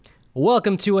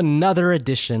Welcome to another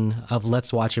edition of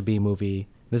Let's Watch a B-Movie.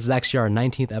 This is actually our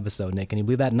 19th episode, Nick. Can you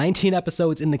believe that? 19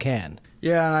 episodes in the can.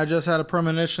 Yeah, and I just had a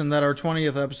premonition that our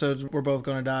 20th episodes we're both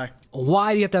going to die.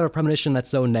 Why do you have to have a premonition that's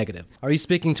so negative? Are you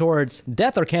speaking towards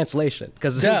death or cancellation?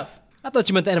 Because Death. I thought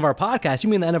you meant the end of our podcast. You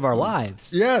mean the end of our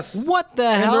lives. Yes. What the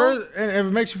And, hell? and if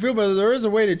it makes you feel better, there is a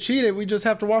way to cheat it. We just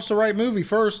have to watch the right movie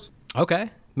first.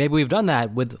 Okay. Maybe we've done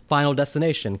that with Final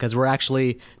Destination because we're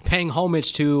actually paying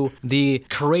homage to the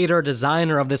creator,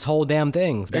 designer of this whole damn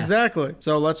thing. Yeah. Exactly.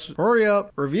 So let's hurry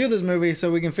up, review this movie so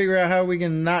we can figure out how we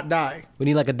can not die. We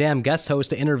need like a damn guest host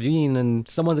to intervene and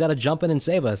someone's got to jump in and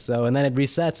save us. And then it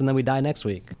resets and then we die next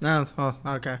week. No,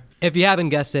 okay. If you haven't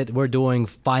guessed it, we're doing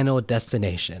Final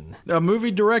Destination. A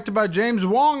movie directed by James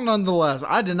Wong, nonetheless.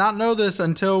 I did not know this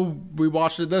until we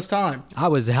watched it this time. I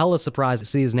was hella surprised to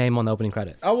see his name on the opening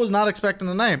credit. I was not expecting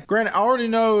the name. Granted, I already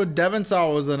know Devon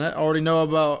Sawa was in it. I already know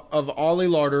of Ollie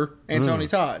Larder and Tony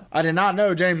Todd. I did not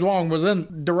know James Wong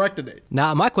directed it.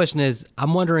 Now, my question is,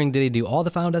 I'm wondering, did he do all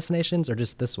the Final Destinations or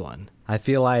just this one? I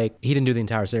feel like he didn't do the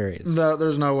entire series. No,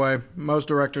 there's no way. Most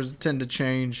directors tend to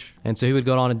change. And so he would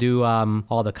go on to do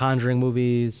all the Conjuring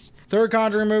movies. Third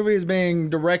Conjuring movie is being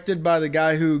directed by the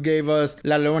guy who gave us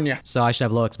La Llorona. So I should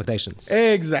have low expectations.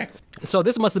 Exactly. So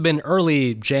this must have been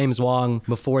early James Wong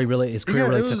before his career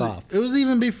really took off. It was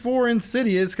even before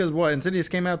Insidious, because Insidious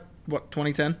came out,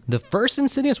 2010? The first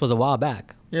Insidious was a while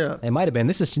back. Yeah. It might have been.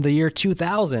 This is the year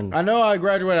 2000. I know I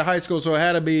graduated high school, so it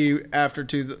had to be after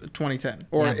 2010,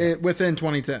 or within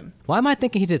 2010. Why am I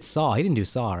thinking he did Saw? He didn't do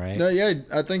Saw, right? Yeah,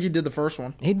 I think he did the first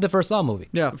one. He did the first Saw movie.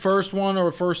 Yeah, first one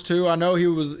or first two. I know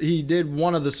he did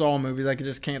one of the Saw movies. I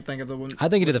just can't think of the one. I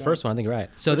think he did the first one. I think you're right.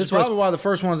 So This is probably why the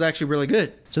first one's actually really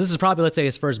good. So this is probably, let's say,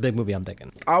 his first big movie, I'm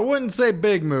thinking. I wouldn't say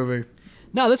big movie.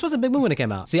 No, this was a big movie when it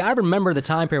came out. See, I remember the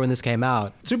time period when this came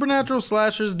out. Supernatural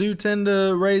slashers do tend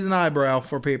to raise an eyebrow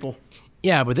for people.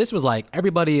 Yeah, but this was like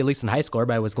everybody, at least in high school,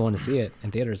 everybody was going to see it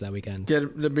in theaters that weekend. To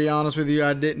be honest with you,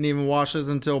 I didn't even watch this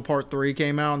until part 3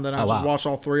 came out, and then I just watched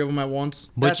all 3 of them at once.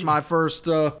 That's my first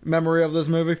memory of this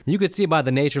movie. You could see by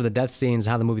the nature of the death scenes,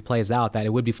 how the movie plays out, that it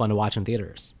would be fun to watch in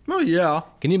theaters. Oh, yeah.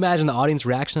 Can you imagine the audience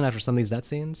reaction after some of these death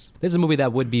scenes? This is a movie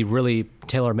that would be really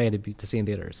tailor-made to see in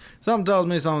theaters. Something tells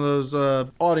me some of those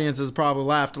audiences probably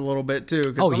laughed a little bit, too,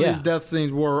 because some of these death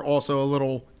scenes were also a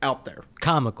little out there.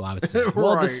 Comical, I would say.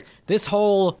 Well, Right. this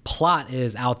whole plot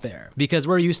is out there because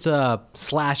we're used to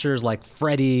slashers like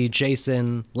Freddy,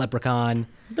 Jason, Leprechaun.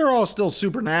 They're all still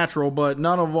supernatural, but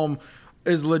none of them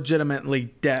is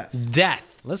legitimately death. Death.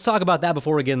 Let's talk about that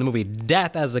before we get in the movie.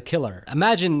 Death as a killer.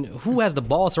 Imagine who has the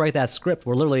balls to write that script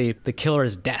where literally the killer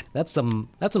is death. That's some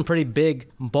pretty big,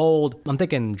 bold, I'm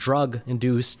thinking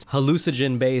drug-induced,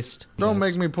 hallucinogen-based. Don't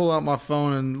make me pull out my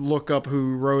phone and look up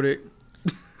who wrote it.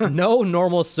 No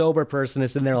normal sober person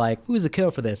is in there like, who's the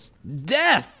killer for this?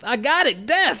 Death! I got it!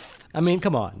 Death! I mean,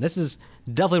 come on. This is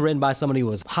definitely written by somebody who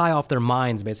was high off their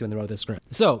minds, basically, when they wrote this script.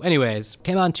 So, anyways,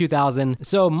 came out in 2000.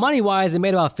 So, money-wise, it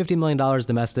made about $50 million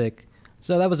domestic.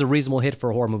 So that was a reasonable hit for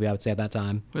a horror movie, I would say, at that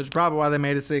time. Which is probably why they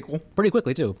made a sequel. Pretty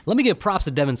quickly, too. Let me give props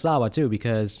to Devon Sawa, too,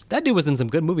 because that dude was in some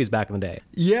good movies back in the day.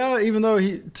 Yeah, even though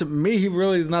to me, he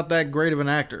really is not that great of an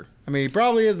actor. I mean, he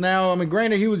probably is now. I mean,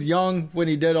 granted, he was young when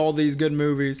he did all these good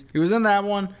movies. He was in that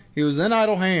one. He was in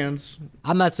Idle Hands.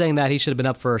 I'm not saying that he should have been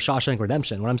up for Shawshank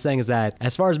Redemption. What I'm saying is that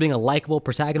as far as being a likable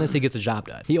protagonist, he gets the job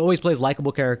done. He always plays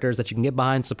likable characters that you can get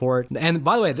behind, support. And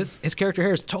by the way, his character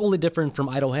here is totally different from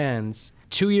Idle Hands.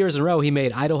 2 years in a row, he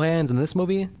made Idle Hands in this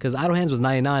movie, because Idle Hands was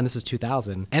 99, this is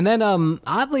 2000. And then,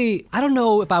 oddly, I don't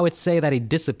know if I would say that he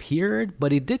disappeared,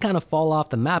 but he did kind of fall off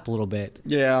the map a little bit.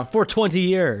 Yeah. For 20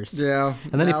 years. Yeah.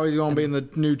 And then now he's going to be in the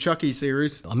new Chucky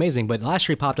series. Amazing. But last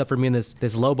year he popped up for me in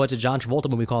this low-budget John Travolta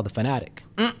movie called The Fanatic.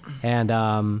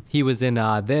 And he was in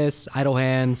this, Idle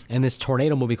Hands, and this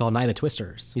tornado movie called Night of the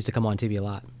Twisters. Used to come on TV a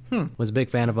lot. Was a big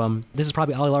fan of him. This is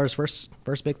probably Ollie Larder's first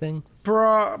big thing.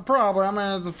 Probably. I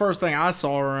mean, it's the first thing I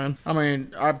saw her in. I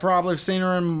mean, I've probably seen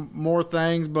her in more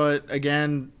things, but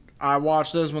again, I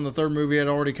watched this when the third movie had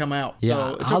already come out.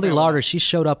 Yeah, so Ollie Larder, she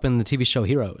showed up in the TV show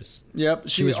Heroes. Yep.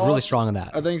 She was really strong in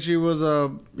that. I think she was,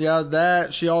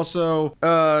 that. She also,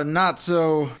 not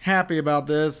so happy about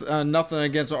this. Nothing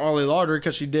against Ollie Larder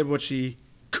because she did what she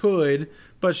could,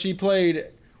 but she played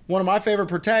one of my favorite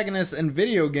protagonists in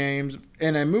video games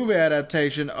in a movie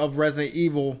adaptation of Resident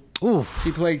Evil. Oof.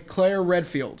 She played Claire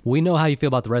Redfield. We know how you feel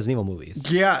about the Resident Evil movies.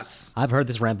 Yes. I've heard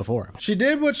this rant before. She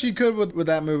did what she could with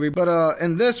that movie, but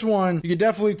in this one, you could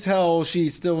definitely tell she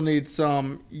still needs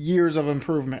some years of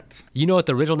improvement. You know what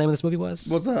the original name of this movie was?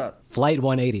 What's that? Flight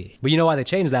 180. But you know why they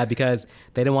changed that? Because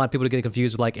they didn't want people to get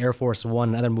confused with like Air Force One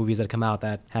and other movies that come out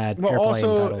that had Well, airplane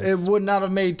also, titles. it would not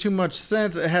have made too much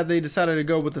sense had they decided to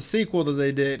go with the sequel that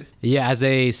they did. Yeah, as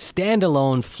a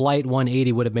standalone, Flight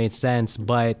 180 would have made sense,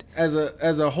 but As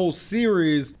a whole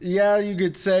series, yeah, you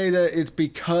could say that it's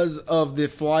because of the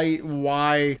flight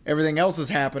why everything else is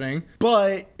happening,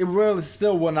 but it really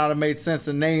still would not have made sense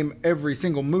to name every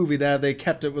single movie that they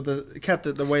kept it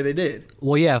the way they did.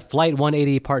 well, yeah, Flight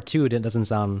 180 Part 2 doesn't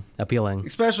sound appealing.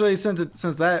 Especially since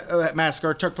that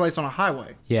massacre took place on a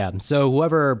highway. Yeah, so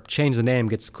whoever changed the name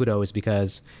gets kudos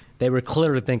because they were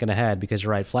clearly thinking ahead. Because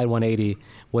you're right, Flight 180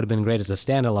 would have been great as a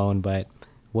standalone, but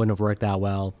wouldn't have worked out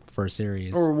well for a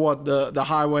series. Or what the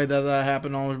highway that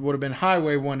happened on would have been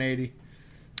Highway 180.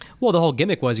 Well, the whole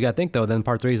gimmick was, you got to think though, then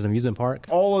Part 3 is an amusement park.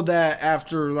 All of that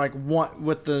after like one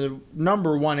with the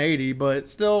number 180, but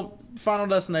still Final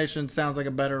Destination sounds like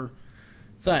a better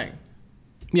thing.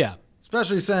 Yeah.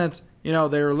 Especially since, they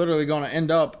were literally going to end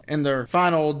up in their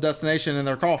final destination in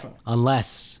their coffin.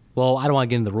 Unless, well, I don't want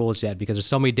to get into the rules yet because there's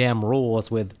so many damn rules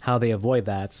with how they avoid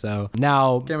that. So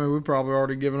now, I mean, we've probably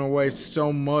already given away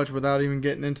so much without even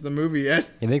getting into the movie yet.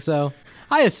 you think so?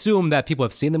 I assume that people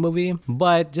have seen the movie,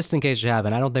 but just in case you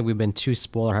haven't, I don't think we've been too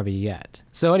spoiler heavy yet.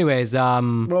 So anyways,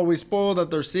 Well, we spoiled that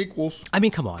they're sequels. I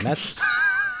mean, come on, that's...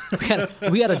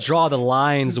 we gotta draw the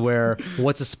lines where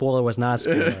what's a spoiler, what's not a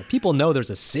spoiler. People know there's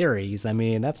a series. I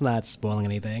mean, that's not spoiling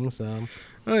anything, so...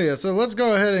 Oh yeah, so let's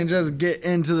go ahead and just get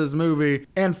into this movie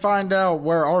and find out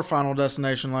where our final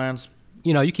destination lands.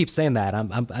 You know, you keep saying that. I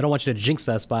don't want you to jinx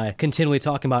us by continually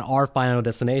talking about our final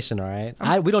destination, all right?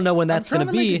 We don't know when that's going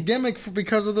to be. make a gimmick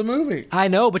because of the movie. I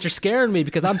know, but you're scaring me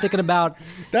because I'm thinking about,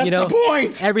 That's the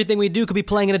point. Everything we do could be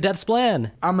playing in a Death's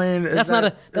Plan. I mean, That's not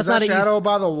a Shadow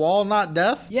by the Wall, not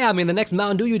death? Yeah, I mean, the next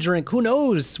Mountain Dew you drink, who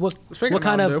knows what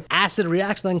kind of acid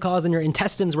reaction that can cause in your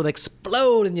intestines where they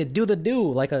explode and you do the do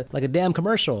like a damn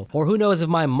commercial. Or who knows if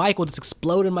my mic will just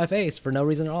explode in my face for no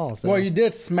reason at all. So. Well, you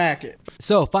did smack it.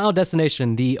 So, Final Destination,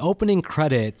 the opening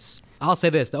credits, I'll say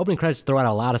this, the opening credits throw out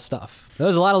a lot of stuff.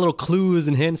 There's a lot of little clues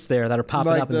and hints there that are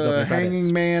popping Like up in the the opening credits.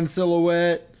 hanging man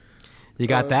silhouette. You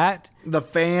got that? The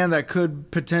fan that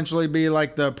could potentially be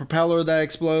like the propeller that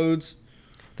explodes.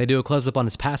 They do a close-up on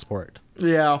his passport,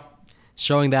 Yeah.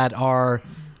 showing that our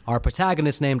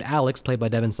protagonist named Alex, played by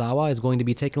Devin Sawa, is going to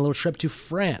be taking a little trip to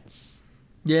France.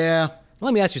 Yeah.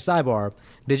 Let me ask you, sidebar.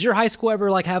 Did your high school ever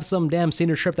have some damn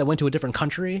senior trip that went to a different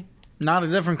country? Not a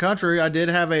different country. I did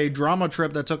have a drama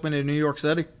trip that took me to New York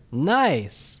City.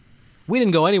 Nice. We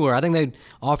didn't go anywhere. I think they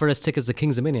offered us tickets to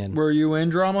King's Dominion. Were you in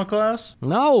drama class?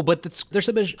 No, but there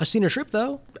should have been a senior trip,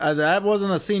 though. That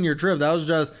wasn't a senior trip. That was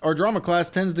just our drama class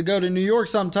tends to go to New York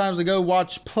sometimes to go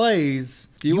watch plays.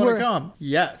 Do you want to come?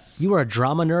 Yes. You were a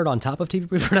drama nerd on top of TV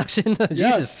production? Jesus.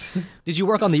 Yes. Did you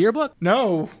work on the yearbook?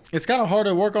 No. It's kind of hard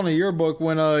to work on a yearbook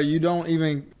when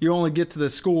you only get to the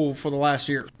school for the last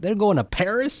year. They're going to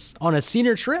Paris on a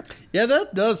senior trip? Yeah,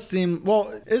 that does seem... Well,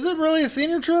 is it really a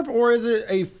senior trip or is it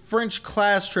a French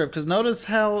class trip? Because notice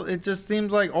how it just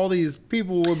seems like all these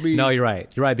people would be... No, you're right.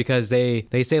 You're right, because they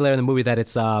say later in the movie that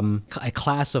it's a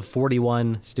class of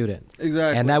 41 students.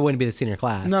 Exactly. And that wouldn't be the senior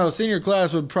class. No, senior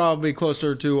class would probably be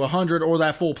closer to 100 or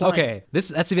that full plane. Okay,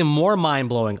 that's even more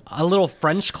mind-blowing. A little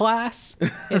French class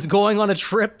is going on a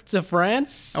trip to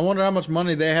France? I wonder how much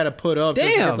money they had to put up just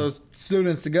to Damn. get those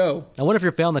students to go. I wonder if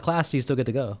you're failing the class, do you still get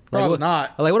to go? Probably what,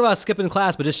 not. What about skipping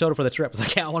class but just showed up for the trip? It's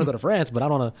like, yeah, I want to go to France, but I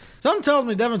don't want to... Something tells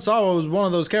me Devin Sawa was one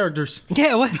of those characters.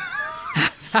 Yeah, what?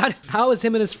 How is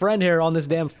him and his friend here on this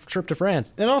damn trip to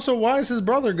France? And also, why is his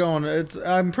brother going?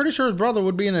 I'm pretty sure his brother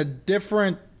would be in a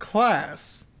different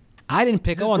class. I didn't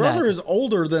pick His on that. brother is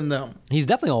older than them. He's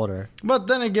definitely older. But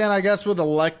then again, I guess with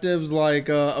electives like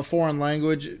a foreign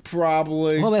language,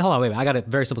 probably. Well, hold on, wait. I got a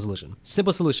very simple solution.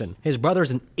 Simple solution. His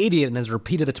brother's an idiot and has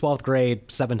repeated the 12th grade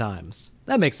 7 times.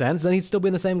 That makes sense. Then he'd still be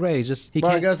in the same grade.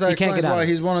 I guess that he can't explains get out. why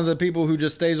he's one of the people who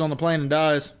just stays on the plane and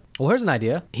dies. Well, here's an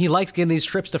idea. He likes getting these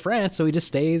trips to France, so he just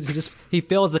stays. He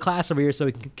fails the class every year so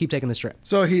he can keep taking this trip.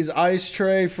 So he's Ice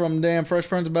Tray from damn Fresh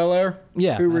Prince of Bel-Air?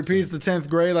 Yeah, Who repeats the 10th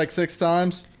grade like 6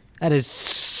 times? That is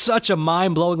such a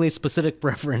mind-blowingly specific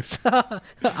reference.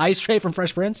 Ice Tray from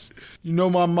Fresh Prince? You know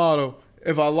my motto.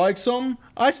 If I like something,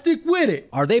 I stick with it.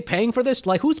 Are they paying for this?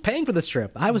 Who's paying for this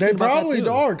trip? I was They thinking about that probably too.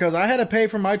 are, because I had to pay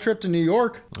for my trip to New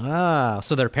York. Ah,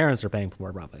 so their parents are paying for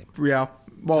it, probably. Yeah.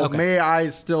 Well, Okay. me, I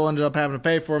still ended up having to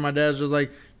pay for it. My dad's just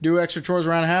like, do extra chores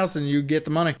around the house and you get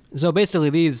the money. So basically,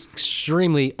 these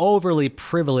extremely overly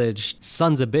privileged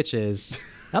sons of bitches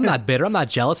I'm not bitter. I'm not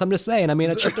jealous. I'm just saying. I mean,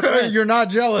 a trip to France. You're not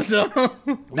jealous, huh?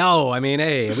 No, I mean,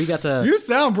 hey, we got to. You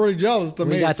sound pretty jealous to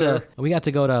me, sir. We got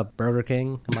to go to Burger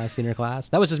King in my senior class.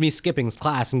 That was just me skipping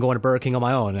class and going to Burger King on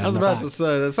my own. I was about to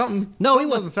say that something. No, something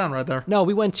doesn't sound right there. No,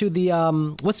 we went to the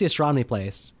what's the astronomy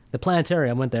place? The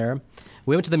planetarium. Went there.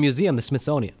 We went to the museum, the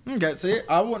Smithsonian. Okay, see,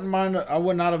 I wouldn't mind. I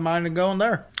would not have minded going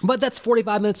there. But that's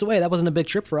 45 minutes away. That wasn't a big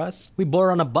trip for us. We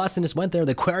boarded on a bus and just went there.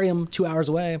 The aquarium, 2 hours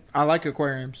away. I like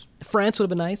aquariums. France would have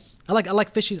been nice. I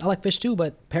like fish. I like fish too.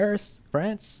 But Paris,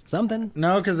 France, something.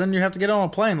 No, because then you have to get on a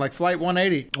plane like Flight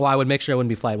 180. Well, I would make sure it wouldn't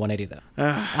be Flight 180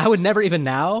 though. I would never even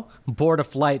now board a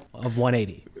flight of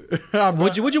 180.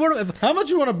 Would you? How much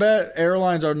you want to bet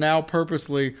airlines are now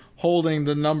purposely holding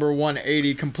the number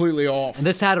 180 completely off? And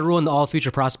this had to ruin all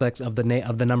future prospects of the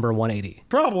number 180.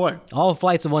 Probably. All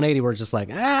flights of 180 were just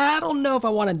like, I don't know if I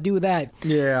want to do that.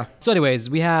 Yeah. So anyways,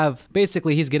 we have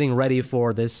basically he's getting ready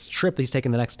for this trip he's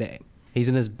taking the next day. He's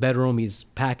in his bedroom. He's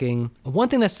packing. One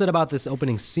thing that stood about this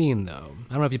opening scene, though,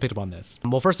 I don't know if you picked up on this.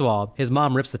 Well, first of all, his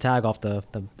mom rips the tag off the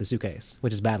suitcase,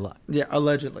 which is bad luck. Yeah,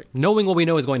 allegedly. Knowing what we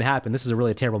know is going to happen, this is a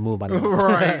really terrible move by the way.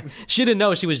 Right. She didn't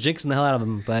know. She was jinxing the hell out of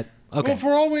him, but okay. Well,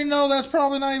 for all we know, that's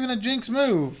probably not even a jinx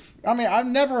move. I mean, I've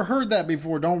never heard that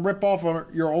before. Don't rip off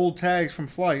your old tags from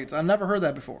flights. I've never heard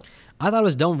that before. I thought it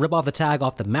was don't rip off the tag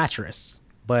off the mattress,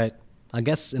 but I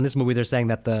guess in this movie they're saying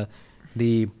that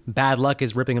the bad luck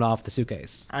is ripping it off the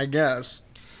suitcase. I guess.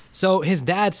 So his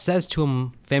dad says to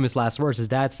him, famous last words, his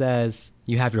dad says,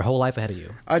 you have your whole life ahead of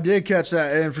you. I did catch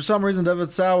that. And for some reason, David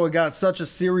Sawa got such a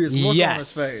serious look on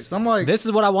his face. I'm like... This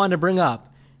is what I wanted to bring up.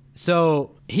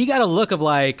 So he got a look of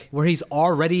like where he's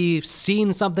already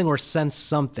seen something or sensed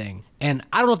something. And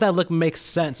I don't know if that look makes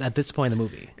sense at this point in the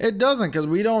movie. It doesn't, because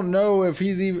we don't know if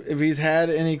he's had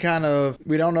any kind of...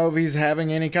 We don't know if he's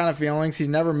having any kind of feelings. He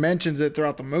never mentions it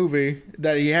throughout the movie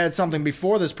that he had something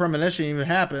before this premonition even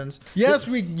happens. Yes,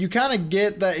 you kind of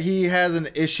get that he has an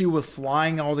issue with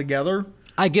flying altogether.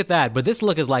 I get that, but this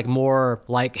look is like more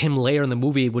like him later in the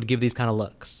movie would give these kind of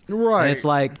looks. Right. And it's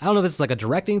like, I don't know if this is like a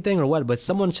directing thing or what, but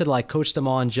someone should like coach them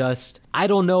on just, I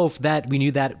don't know if that we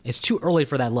knew that it's too early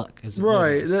for that look.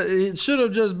 Right. It should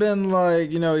have just been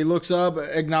like, he looks up,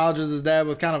 acknowledges his dad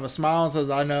with kind of a smile and says,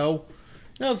 I know.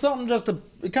 Something just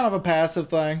kind of a passive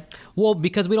thing. Well,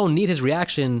 because we don't need his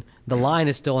reaction, the line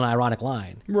is still an ironic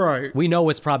line. Right. We know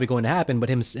what's probably going to happen, but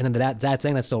him and dad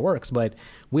saying that still works. But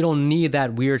we don't need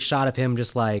that weird shot of him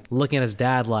just like looking at his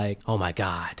dad like, oh my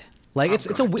God. Like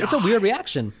it's a weird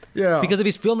reaction. Yeah. Because if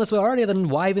he's feeling this way already, then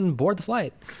why even board the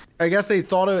flight? I guess they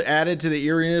thought it added to the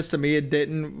eeriness. To me, it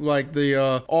didn't. Like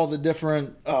the all the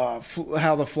different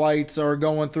how the flights are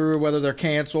going through, whether they're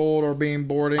canceled or being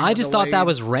boarded. I just thought that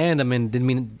was random and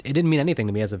it didn't mean anything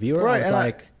to me as a viewer. Right. I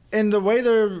was and the way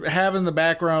they're having the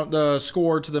background, the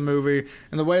score to the movie,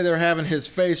 and the way they're having his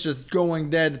face just going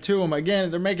dead to him, again,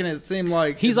 they're making it seem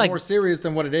like he's like more serious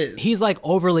than what it is. He's like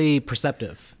overly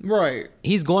perceptive. Right.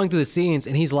 He's going through the scenes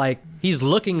and he's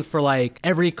looking for like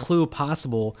every clue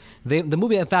possible. The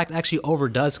movie, in fact, actually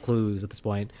overdoes clues at this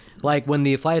point. Like when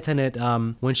the flight attendant,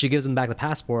 when she gives him back the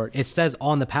passport, it says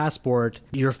on the passport,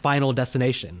 your final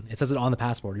destination. It says it on the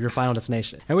passport, your final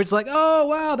destination. And we're just like, oh,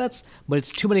 wow, but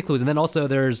it's too many clues. And then also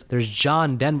there's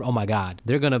John Denver. Oh my God.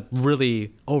 They're going to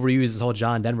really overuse this whole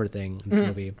John Denver thing in this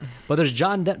movie. But there's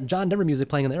John Denver music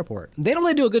playing in the airport. They don't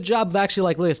really do a good job of actually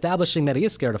like really establishing that he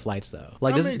is scared of flights though.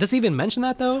 Like, does he even mention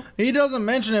that though? He doesn't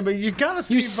mention it, but you kind of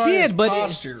see it, but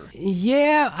posture.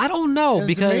 Yeah, I don't know. And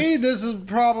because to me, this is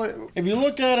probably, if you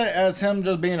look at it as him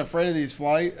just being afraid of these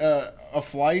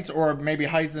flights or maybe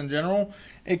heights in general,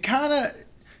 it kind of,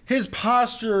 his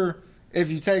posture, if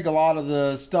you take a lot of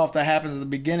the stuff that happens at the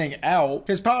beginning out,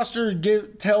 his posture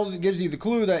gives you the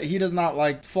clue that he does not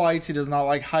like flights, he does not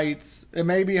like heights. It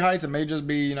may be heights, it may just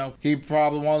be, he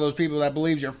probably one of those people that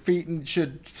believes your feet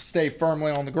should stay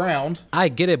firmly on the ground. I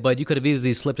get it, but you could have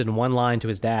easily slipped in one line to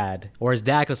his dad, or his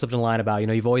dad could have slipped in a line about,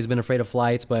 you've always been afraid of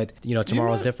flights, but,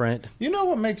 tomorrow's different. You know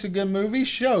what makes a good movie?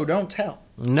 Show, don't tell.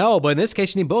 No, but in this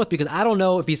case, you need both, because I don't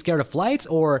know if he's scared of flights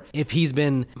or if he's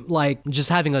been, like, just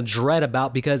having a dread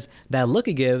about, because that look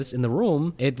he gives in the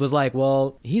room, it was like,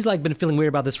 well, he's, like, been feeling weird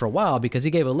about this for a while, because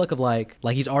he gave a look of, like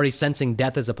he's already sensing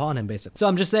death is upon him, basically. So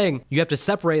I'm just saying, you have to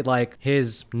separate, like,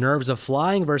 his nerves of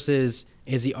flying versus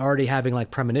is he already having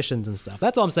like premonitions and stuff.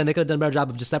 That's all I'm saying. They could have done a better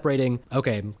job of just separating,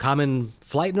 okay, common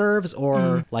flight nerves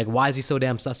or like why is he so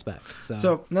damn suspect.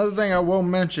 So another thing I will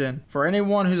mention, for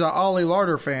anyone who's an Ollie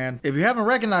Larder fan, if you haven't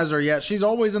recognized her yet, she's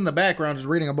always in the background just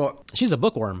reading a book. She's a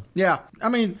bookworm. Yeah. I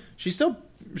mean, she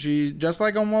just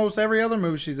like almost every other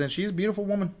movie she's in, she's a beautiful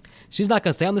woman. She's not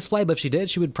going to stay on this flight, but if she did,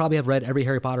 she would probably have read every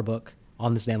Harry Potter book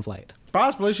on this damn flight.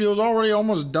 Possibly. She was already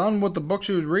almost done with the book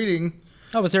she was reading.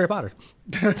 Oh, it was Harry Potter.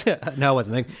 No, it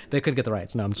wasn't. They couldn't get the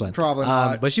rights. No, I'm just playing. Probably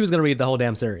not. But she was going to read the whole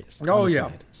damn series. Oh, yeah.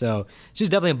 Flight. So she's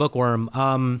definitely a bookworm.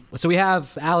 So we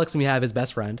have Alex and we have his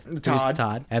best friend.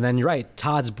 Todd. And then you're right,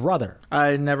 Todd's brother.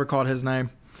 I never caught his name.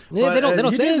 Yeah, they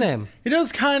don't say his name. He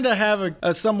does kind of have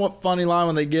a somewhat funny line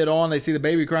when they get on. They see the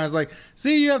baby crying. It's like,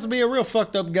 see, you have to be a real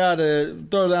fucked up guy to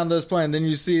throw down this plane. Then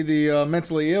you see the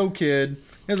mentally ill kid.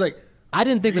 It's like, I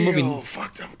didn't think the movie. Real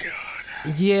fucked up God.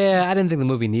 Yeah, I didn't think the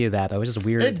movie knew that. Though. It was just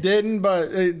weird. It didn't,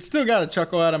 but it still got a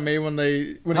chuckle out of me when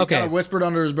he kind of whispered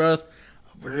under his breath,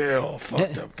 real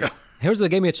fucked up guy. Here's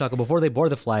what gave me a chuckle. Before they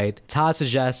board the flight, Todd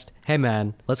suggests, hey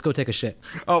man, let's go take a shit.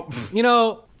 Oh. You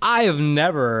know, I have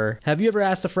never... Have you ever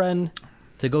asked a friend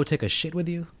to go take a shit with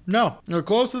you? No. The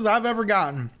closest I've ever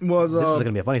gotten was... This is going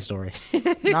to be a funny story.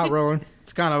 Not really.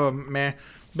 It's kind of a meh.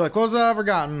 But the closest I've ever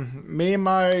gotten, me and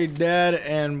my dad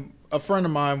and a friend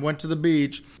of mine went to the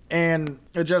beach, and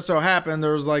it just so happened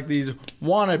there was like these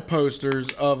wanted posters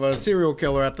of a serial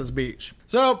killer at this beach.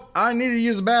 So I needed to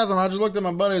use the bathroom. I just looked at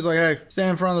my buddy. He's like, hey,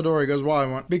 stand in front of the door. He goes, why? I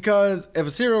went, because if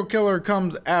a serial killer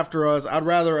comes after us, I'd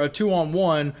rather a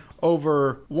 2-on-1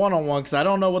 over 1-on-1 because I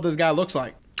don't know what this guy looks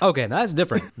like. Okay, that's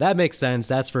different. That makes sense.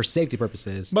 That's for safety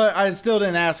purposes. But I still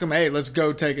didn't ask him, hey, let's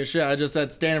go take a shit. I just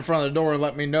said stand in front of the door and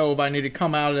let me know if I need to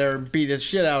come out of there and beat the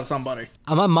shit out of somebody.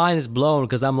 My mind is blown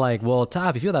because I'm like, well,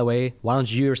 Todd, if you feel that way, why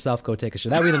don't you yourself go take a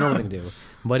shit? That would be the normal thing to do.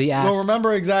 But he asked... Well,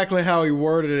 remember exactly how he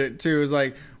worded it, too. It's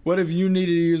like, what if you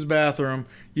needed to use the bathroom?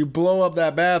 You blow up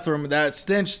that bathroom, that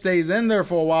stench stays in there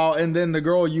for a while, and then the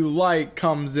girl you like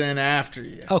comes in after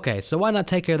you. Okay, so why not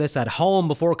take care of this at home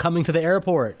before coming to the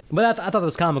airport? But I thought it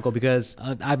was comical because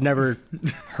I've never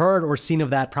heard or seen of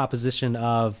that proposition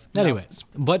of... Anyways,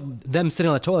 But them sitting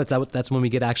on the toilets, that's when we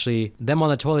get actually... Them on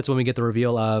the toilets when we get the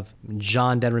reveal of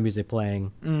John Denver music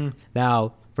playing.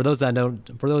 Now, for those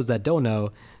that don't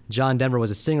know, John Denver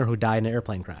was a singer who died in an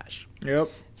airplane crash.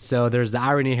 Yep. So there's the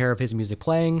irony here of his music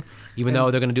playing, even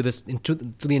though they're going to do this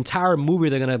through the entire movie.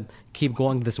 They're going to keep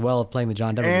going this well of playing the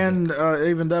John Denver music. And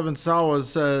even Devin Sawa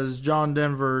says John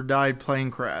Denver died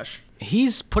plane crash.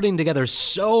 He's putting together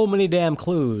so many damn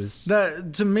clues.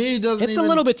 That, to me, doesn't It's a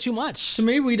little bit too much. To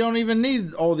me, we don't even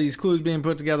need all these clues being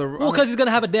put together. Well, because he's going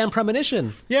to have a damn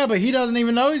premonition. Yeah, but he doesn't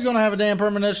even know he's going to have a damn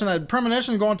premonition. That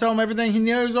premonition is going to tell him everything he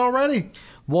knows already.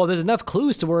 Well, there's enough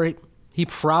clues to where he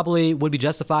probably would be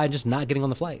justified in just not getting on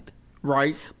the flight.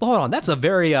 Right. But hold on, that's a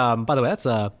very, by the way,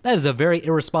 that is a very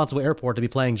irresponsible airport to be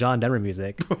playing John Denver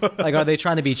music. Like, are they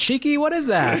trying to be cheeky? What is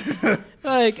that?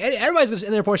 Like, everybody's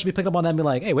in the airport should be picking up on that and be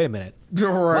like, hey, wait a minute.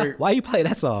 Right. Why you play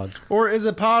that song? Or is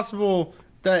it possible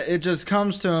that it just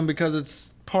comes to him because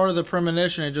it's part of the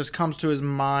premonition? It just comes to his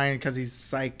mind because he's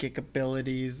psychic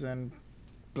abilities and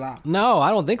blah. No, I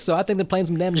don't think so. I think they're playing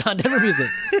some damn John Denver music.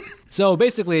 So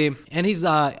basically, and he's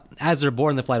as they're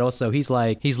boarding the flight also, he's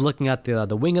looking at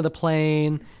the wing of the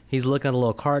plane. He's looking at a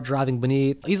little cart driving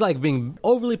beneath. He's like being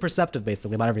overly perceptive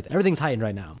basically about everything. Everything's heightened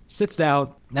right now. Sits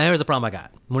down. Now here's the problem I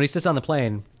got. When he sits on the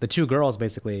plane, the two girls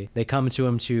basically, they come to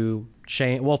him to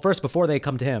change. Well, first, before they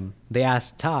come to him, they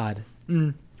ask Todd,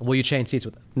 will you change seats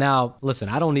with him? Now, listen,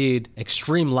 I don't need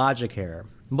extreme logic here.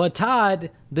 But Todd,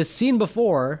 the scene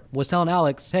before, was telling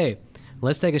Alex, hey,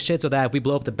 let's take a shit so that if we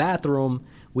blow up the bathroom,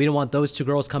 we don't want those two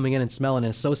girls coming in and smelling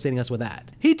and associating us with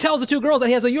that. He tells the two girls that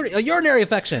he has a urinary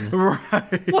infection.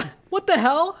 Right. What the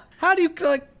hell? How do you,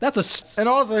 like, that's a and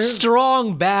also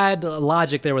strong, bad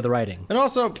logic there with the writing. And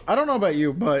also, I don't know about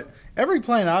you, but every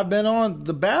plane I've been on,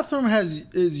 the bathroom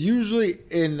is usually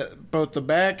in both the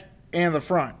back and the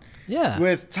front. Yeah.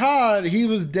 With Todd, he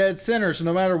was dead center, so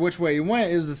no matter which way he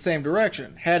went, is the same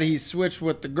direction. Had he switched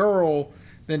with the girl,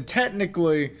 then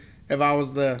technically, if I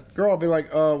was the girl, I'd be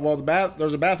like, well,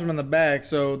 there's a bathroom in the back,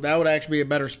 so that would actually be a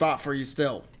better spot for you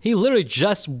still. He literally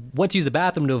just went to use the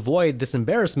bathroom to avoid this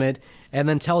embarrassment and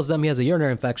then tells them he has a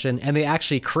urinary infection, and they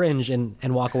actually cringe and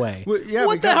walk away. Well, yeah,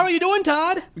 what the hell are you doing,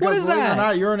 Todd? What is believe that? It or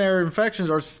not, urinary infections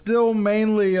are still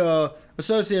mainly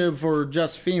associated for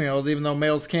just females, even though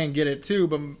males can get it too,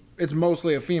 but it's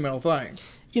mostly a female thing.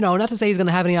 You know, not to say he's going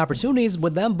to have any opportunities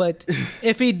with them, but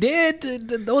if he did,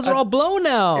 those are all blown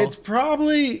now. It's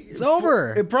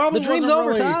over. It probably the dream's wasn't over,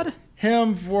 really Todd.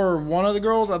 Him for one of the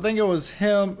girls. I think it was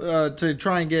him to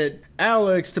try and get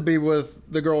Alex to be with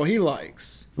the girl he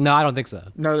likes. No, I don't think so.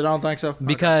 No, they don't think so?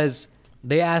 Because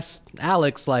they asked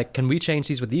Alex, like, can we change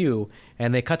these with you?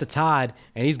 And they cut to Todd,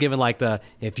 and he's giving, like,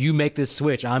 if you make this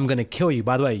switch, I'm going to kill you.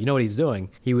 By the way, you know what he's doing?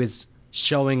 He was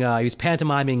showing, he was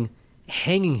pantomiming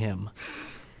hanging him.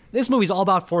 This movie's all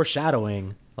about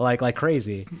foreshadowing. like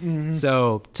crazy.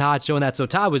 So Todd showing that. So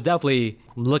Todd was definitely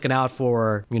looking out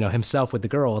for, himself with the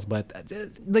girls, but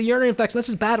the urinary infection, that's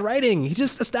just bad writing. He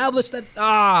just established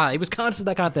that, he was conscious of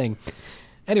that kind of thing.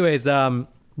 Anyways, the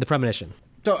premonition.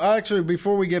 So actually,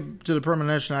 before we get to the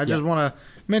premonition, I just want to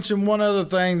mention one other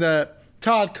thing that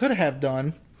Todd could have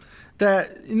done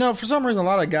that, for some reason, a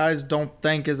lot of guys don't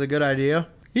think is a good idea.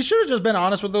 He should have just been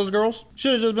honest with those girls.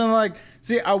 Should have just been like,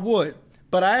 see, I would,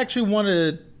 but I actually want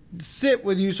to sit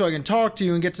with you so I can talk to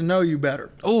you and get to know you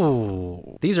better.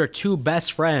 Ooh, these are two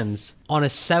best friends on a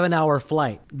 7-hour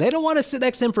flight. They don't want to sit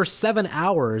next to him for 7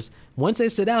 hours. Once they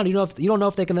sit down, you don't know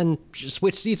if they can then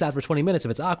switch seats after 20 minutes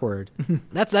if it's awkward.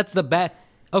 That's the bad.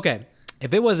 Okay,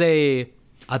 if it was a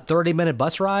 30-minute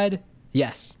bus ride,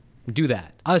 yes, do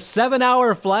that. A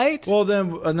 7-hour flight? Well,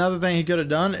 then another thing he could have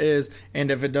done is,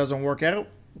 and if it doesn't work out,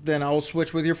 then I'll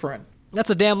switch with your friend. That's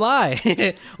a damn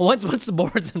lie. once the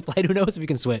board's in flight, who knows if you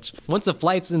can switch? Once the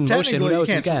flight's in motion, who knows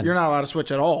if you can? You're not allowed to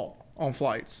switch at all on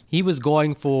flights. He was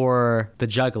going for the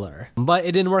juggler, but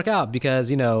it didn't work out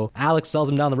because, Alex sells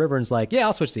him down the river and is like, yeah,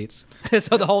 I'll switch seats.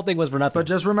 So the whole thing was for nothing. But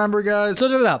just remember, guys. So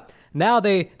check it out. Now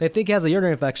they think he has a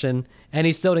urinary infection, and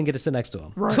he still didn't get to sit next to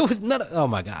him. Right. So it was oh,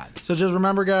 my God. So just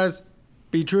remember, guys,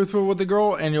 be truthful with the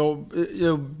girl, and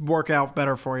it'll work out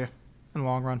better for you in the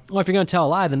long run. Well, if you're going to tell a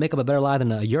lie, then make up a better lie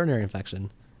than a urinary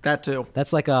infection. That too.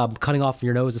 That's like cutting off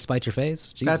your nose to spite your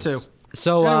face. Jesus. That too.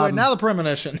 So anyway, now the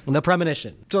premonition. The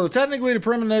premonition. So technically, the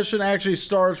premonition actually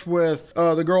starts with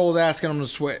the girl is asking him to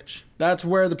switch. That's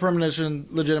where the premonition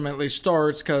legitimately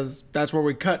starts because that's where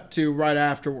we cut to right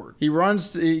afterward. He goes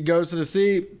to the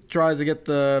seat, tries to get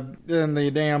the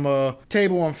damn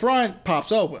table in front,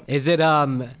 pops open. Is it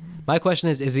my question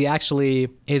is he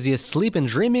asleep and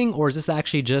dreaming, or is this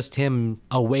actually just him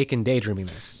awake and daydreaming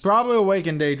this? Probably awake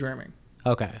and daydreaming.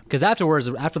 Okay. Because afterwards,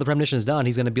 after the premonition is done,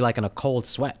 he's going to be like in a cold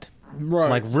sweat. Right.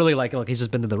 Like really like he's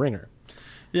just been to the ringer.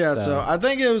 Yeah, so I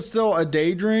think it was still a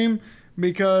daydream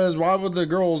because why would the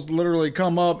girls literally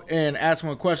come up and ask him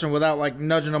a question without like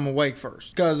nudging him awake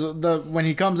first? Because when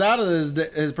he comes out of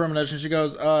his premonition, she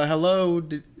goes, hello,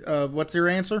 what's your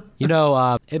answer?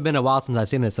 It'd been a while since I've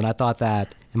seen this, and I thought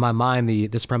that in my mind,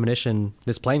 this premonition,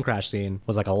 this plane crash scene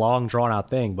was like a long drawn out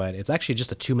thing, but it's actually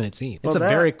just a 2-minute scene. It's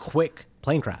very quick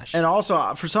plane crash. And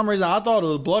also, for some reason, I thought it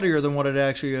was bloodier than what it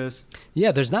actually is.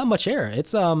 Yeah, there's not much air.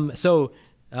 It's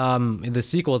the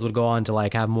sequels would go on to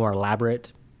like have more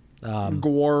elaborate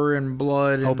gore and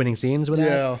blood opening scenes with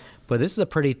that. But this is a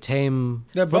pretty tame.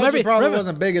 The budget probably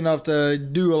wasn't big enough to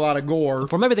do a lot of gore.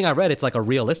 From everything I read, it's like a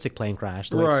realistic plane crash.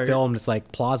 The way Right. it's filmed, it's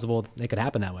like plausible it could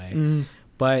happen that way.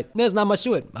 But there's not much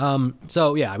to it.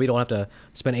 So yeah, we don't have to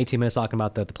spend 18 minutes talking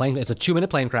about the plane. It's a 2-minute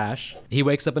plane crash. He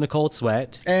wakes up in a cold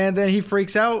sweat. And then he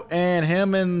freaks out, and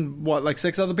him and like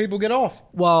 6 other people get off.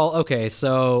 Well, okay,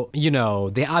 so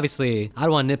they obviously, I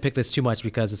don't want to nitpick this too much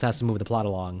because this has to move the plot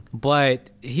along. But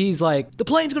he's like, the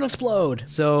plane's gonna explode.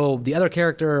 So the other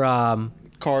character,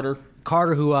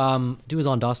 Carter, who he was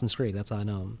on Dawson's Creek. That's how I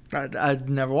know him. I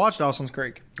never watched Dawson's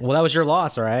Creek. Well, that was your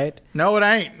loss, all right? No, it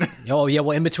ain't. Oh yeah,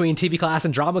 well, in between TV class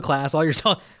and drama class, all your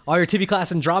TV class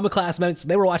and drama class mates,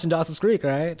 they were watching Dawson's Creek,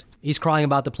 right? He's crying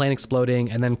about the plane exploding,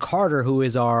 and then Carter, who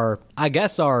is our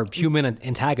human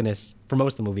antagonist for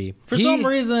most of the movie, For some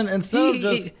reason, instead of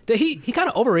just he kind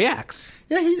of overreacts.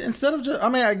 yeah,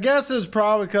 I guess it's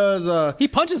probably because He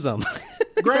punches them.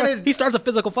 Granted- he starts a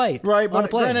physical fight. right. on a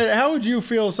But plane. granted, how would you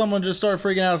feel if someone just started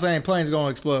freaking out saying plane's going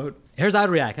to explode? Here's how I'd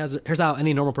react. Here's how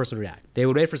any normal person would react. They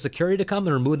would wait for security to come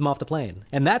and remove them off the plane.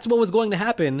 And that's what was going to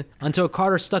happen until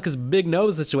Carter stuck his big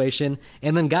nose situation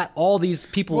and then got all these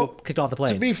people kicked off the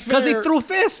plane. To be because he fair- threw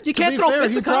fists. You can't throw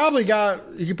fists.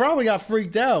 He probably got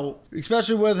freaked out,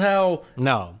 especially with how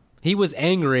No. He was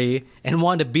angry and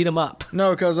wanted to beat him up.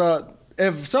 no, because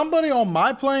if somebody on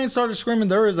my plane started screaming,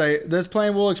 this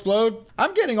plane will explode,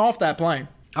 I'm getting off that plane.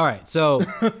 All right. So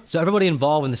everybody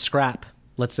involved in the scrap,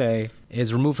 let's say,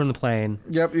 is removed from the plane.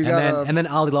 Yep, and then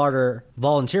Ali Larder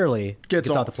voluntarily Gets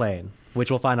off off. the plane, which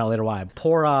we'll find out later why.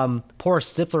 Poor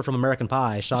Stifler from American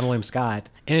Pie, Sean William Scott,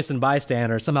 innocent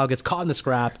bystander, somehow gets caught in the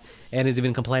scrap and is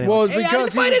even complaining. Well, Hey, I because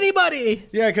didn't fight anybody.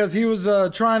 Yeah, because he was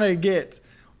trying to get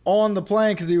on the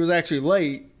plane because he was actually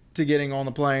late to getting on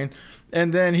the plane.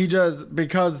 And then he just,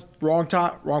 because wrong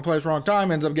place, wrong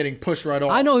time, ends up getting pushed right off.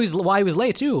 I know why he was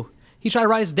late too. He tried to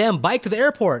ride his damn bike to the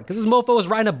airport because this mofo was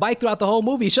riding a bike throughout the whole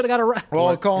movie. He should have got a ride.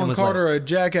 Well, calling Carter a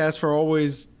jackass for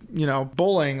always,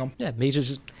 bullying him. Yeah, he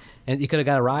just And he could have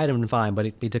got a ride and been fine, but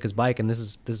he took his bike, and this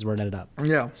is where it ended up.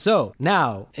 Yeah. So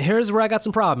now here's where I got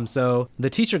some problems. So the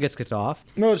teacher gets kicked off.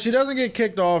 No, she doesn't get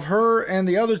kicked off. Her and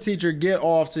the other teacher get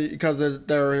off because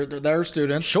they're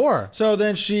students. Sure. So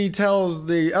then she tells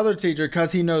the other teacher,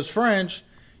 because he knows French,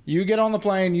 you get on the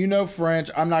plane, you know French,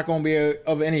 I'm not going to be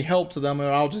of any help to them, and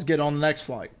I'll just get on the next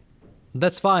flight.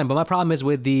 That's fine, but my problem is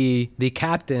with the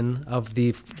captain of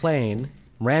the plane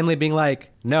randomly being like,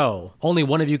 no, only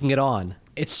one of you can get on.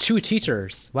 It's two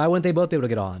teachers. Why wouldn't they both be able to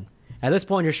get on? At this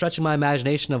point, you're stretching my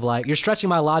imagination of like, you're stretching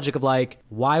my logic of like,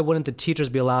 why wouldn't the teachers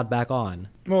be allowed back on?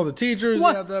 Well, the teachers,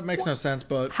 What? yeah, that makes no sense,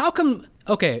 but... How come,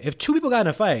 okay, if two people got in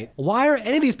a fight, why are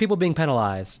any of these people being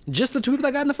penalized? Just the two people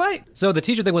that got in a fight? So the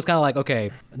teacher thing was kind of like, okay,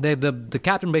 the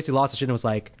captain basically lost his shit and was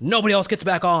like, nobody else gets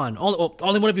back on.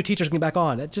 Only one of you teachers can get back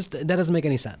on. That doesn't make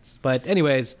any sense. But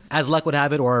anyways, as luck would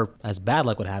have it, or as bad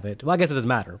luck would have it, well, I guess it doesn't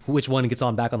matter which one gets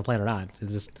on back on the plane or not.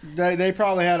 It's just... They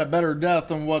probably had a better death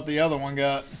than what the other one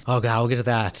got. Oh, God, we'll get to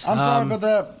that. I'm sorry about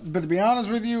that, but to be honest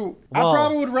with you, well- I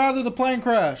probably would rather the plane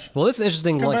crash Well, it's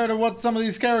interesting. compared to what some of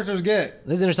these characters get.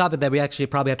 This is an interesting topic that we actually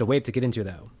probably have to wait to get into,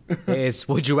 though. Is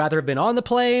would you rather have been on the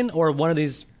plane or one of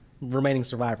these remaining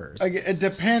survivors? Like, it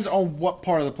depends on what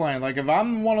part of the plane. Like, if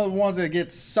I'm one of the ones that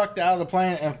gets sucked out of the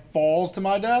plane and falls to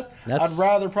my death, That's- I'd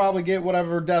rather probably get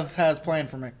whatever death has planned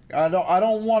for me. I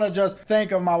don't want to just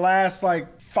think of my last,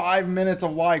 like, 5 minutes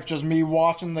of life, just me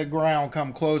watching the ground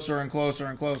come closer and closer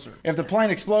and closer. If the plane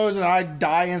explodes and I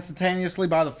die instantaneously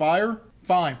by the fire,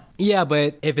 fine. Yeah,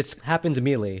 but if it happens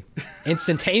immediately,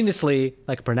 instantaneously,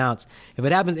 like pronounce, if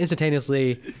it happens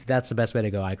instantaneously, that's the best way to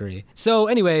go. I agree. So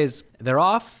anyways, they're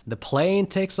off. The plane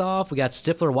takes off. We got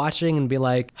Stifler watching and be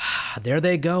like, there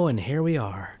they go, and here we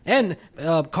are. And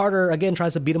Carter, again,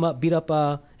 tries to beat up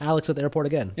Alex at the airport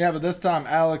again. Yeah, but this time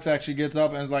Alex actually gets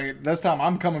up and is like, this time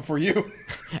I'm coming for you.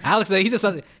 Alex, he's just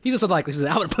like, he says, I'm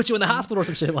going to put you in the hospital or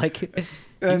some shit. Like, he's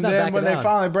And not then backing when they down.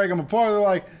 finally break them apart, they're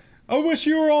like, I wish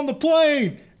you were on the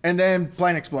plane. And then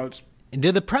plane explodes.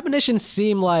 Did the premonition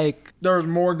seem like There's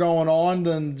more going on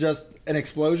than just an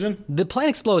explosion. the plane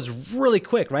explodes really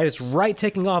quick, right? It's right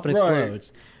taking off and Right.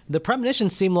 explodes. The premonition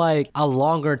seemed like a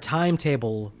longer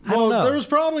timetable. I don't know. There was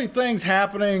probably things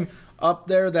happening up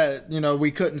there that,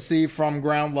 we couldn't see from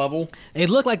ground level. It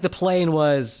looked like the plane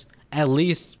was at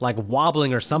least like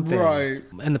wobbling or something Right.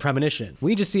 in the premonition.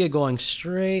 We just see it going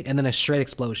straight and then a straight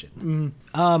explosion.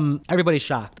 Everybody's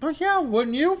shocked. Oh, yeah,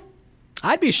 wouldn't you?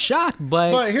 I'd be shocked,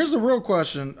 but But here's the real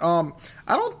question. I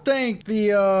don't think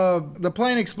the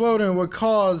plane exploding would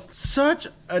cause such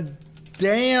a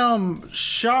damn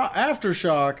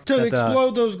aftershock to That the-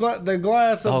 explode the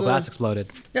glass the of whole the glass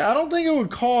exploded. Yeah, I don't think it would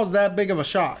cause that big of a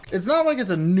shock. It's not like it's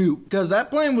a nuke, because that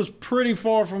plane was pretty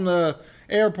far from the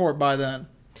airport by then.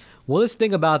 Well, let's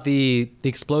think about the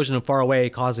explosion far away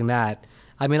causing that.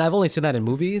 I mean, I've only seen that in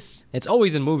movies. It's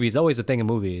always in movies, always a thing in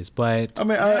movies. But I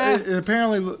mean, it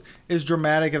apparently is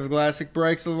dramatic if the glass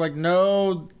breaks. So, like,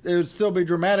 no, it would still be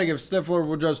dramatic if Stifler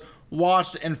would just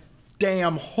watch in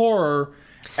damn horror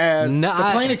as No,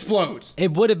 the plane explodes.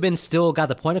 it would have been still got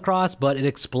the point across, but it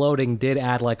exploding did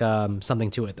add like something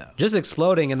to it though. Just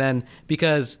exploding, and then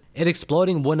because it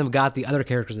exploding wouldn't have got the other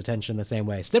characters' attention the same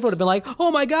way. Stifler would have been like,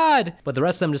 "Oh my god!" But the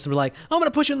rest of them just were like, "I'm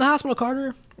gonna push you in the hospital,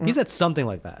 Carter." He said something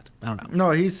like that. I don't know.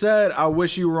 No, he said, "I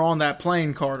wish you were on that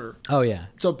plane, Carter." Oh yeah,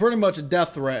 So pretty much a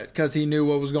death threat because he knew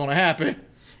what was going to happen.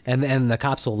 and the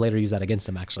cops will later use that against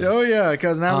him actually. Oh yeah,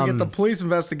 because now we get the police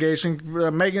investigation,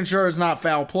 making sure it's not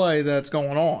foul play that's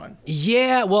going on.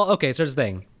 Yeah, well, okay, so here's the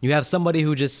thing. You have somebody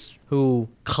who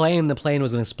claimed the plane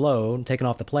was going to explode, taken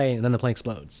off the plane, and then the plane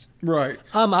explodes. Right.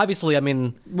 Obviously, I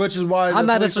mean, Which is why the I'm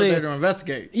not police are necessarily- there to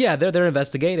investigate. yeah, they're there to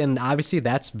investigate, and obviously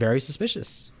that's very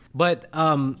suspicious. But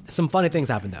some funny things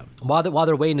happen though. While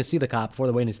they're waiting to see the cop, before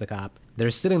they're waiting to see the cop, they're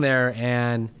sitting there,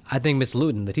 and I think Miss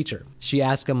Luton, the teacher, she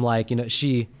asked him like,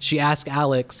 she asked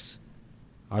Alex,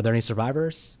 "Are there any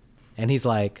survivors?" And he's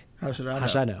like, How should I know? How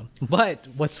should I know? But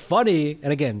what's funny,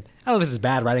 and again, I don't know if this is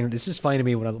bad writing. It's just funny to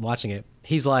me when I'm watching it.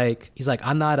 He's like,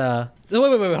 I'm not a. Wait,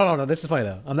 hold on. No, this is funny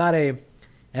though. I'm not a.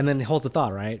 And then he holds the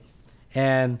thought, right?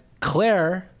 And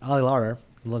Claire, Ollie Lauder,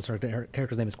 her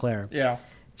character's name is Claire. Yeah.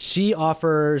 She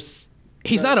offers.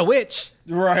 He's not a witch.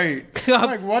 Right.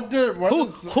 Like, what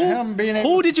does him being able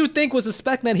Who to- did you think was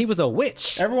suspecting that he was a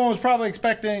witch? Everyone was probably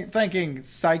thinking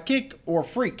psychic or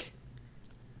freak.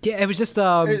 Yeah, it was just.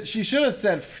 She should have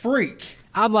said freak.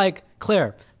 I'm like,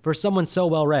 Claire, for someone so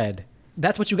well read,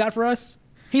 that's what you got for us?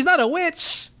 He's not a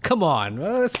witch. Come on.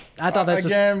 I thought that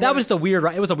was just a weird.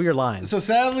 It was a weird line. So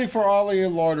sadly for Ollie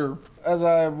Lauder,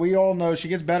 as we all know, she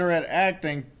gets better at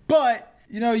acting, but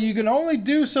you can only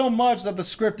do so much that the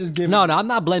script is giving. No, I'm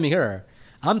not blaming her.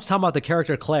 I'm talking about the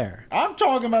character Claire. I'm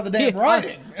talking about the damn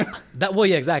writing.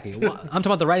 Yeah, exactly. Well, I'm talking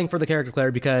about the writing for the character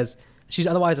Claire because she's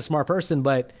otherwise a smart person,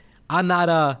 but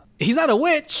he's not a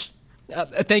witch.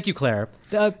 Thank you, Claire.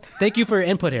 Thank you for your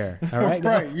input here. All right.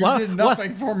 Right. You did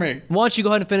nothing for me. Why don't you go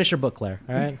ahead and finish your book, Claire?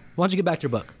 All right. Why don't you get back to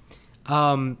your book?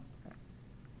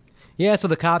 Yeah. So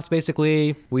the cops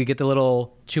basically, we get the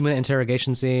little 2-minute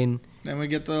interrogation scene. Then we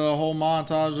get the whole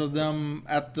montage of them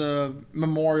at the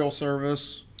memorial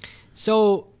service.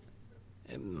 So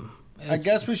I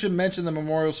guess we should mention the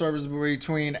memorial service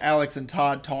between Alex and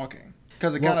Todd talking.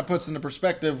 Because it kind of puts into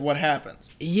perspective what happens.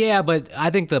 Yeah, but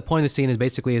I think the point of the scene is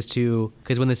basically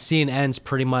because when the scene ends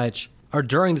pretty much, or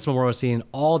during this memorial scene,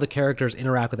 all the characters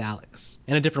interact with Alex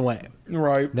in a different way.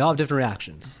 Right. They all have different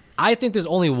reactions. I think there's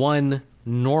only one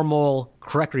normal,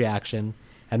 correct reaction,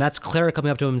 and that's Claire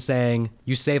coming up to him saying,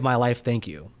 "You saved my life, thank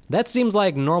you." That seems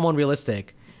like normal and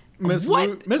realistic.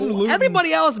 Mrs. Luton.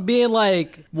 Everybody else being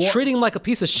like, treating him like a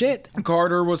piece of shit.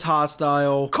 Carter was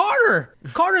hostile.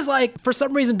 Carter's like, for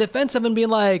some reason, defensive and being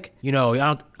like,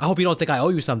 I hope you don't think I owe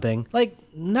you something. Like,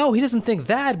 no, he doesn't think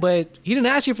that, but he didn't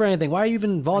ask you for anything. Why are you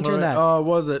even volunteering that?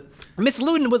 Was it? Miss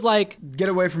Luton was like, get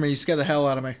away from me. You scared the hell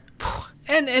out of me.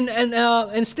 And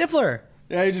Stifler.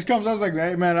 Yeah, he just comes up like,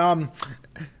 hey, man,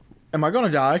 am I going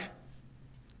to die?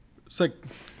 It's like...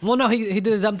 Well, no, he did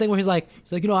his dumb thing where he's like,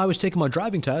 I was taking my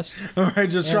driving test. All right,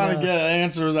 just trying to get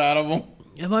answers out of him.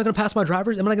 Am I going to pass my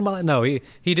driver's? Am I going to? No, he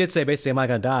did say basically, am I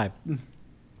going to die? And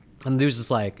the dude's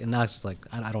just like, and Alex just like,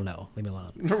 I don't know, leave me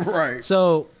alone. Right.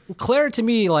 So Claire, to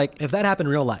me, like, if that happened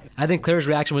in real life, I think Claire's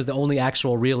reaction was the only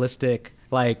actual realistic,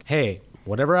 like, hey,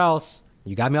 whatever else,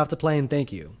 you got me off the plane,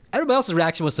 thank you. Everybody else's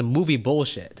reaction was some movie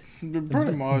bullshit.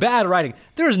 Pretty much. Bad writing.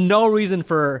 There's no reason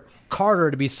for Carter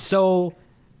to be so...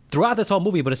 Throughout this whole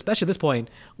movie, but especially at this point,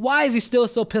 why is he still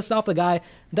so pissed off the guy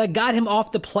that got him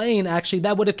off the plane, actually,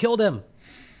 that would have killed him?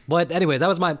 But anyways, that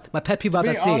was my pet peeve about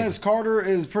that scene. To be honest, Carter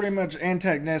is pretty much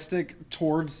antagonistic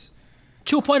towards...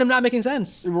 To a point of not making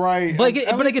sense. Right. But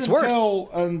it gets worse.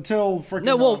 Until freaking...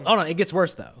 No, well, hold on. It gets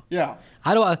worse, though. Yeah.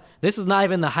 This is not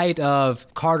even the height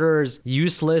of Carter's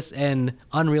useless and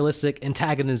unrealistic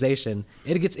antagonization.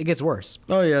 It gets worse.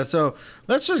 Oh, yeah. So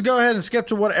let's just go ahead and skip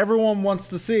to what everyone wants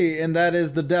to see, and that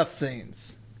is the death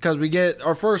scenes. Because we get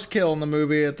our first kill in the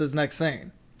movie at this next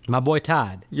scene. My boy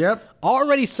Todd. Yep.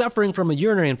 Already suffering from a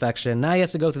urinary infection. Now he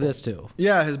has to go through this, too.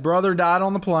 Yeah, his brother died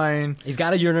on the plane. He's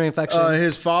got a urinary infection.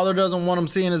 His father doesn't want him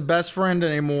seeing his best friend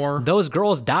anymore. Those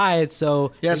girls died,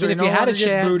 so yeah, even if you had a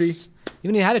chance...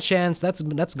 Even if you had a chance,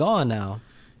 that's gone now.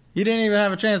 He didn't even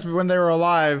have a chance when they were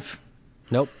alive.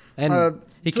 Nope. And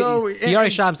he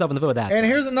already shot himself in the foot with that. And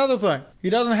here's another thing.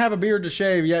 He doesn't have a beard to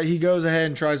shave, yet he goes ahead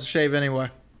and tries to shave anyway.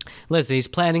 Listen, he's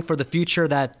planning for the future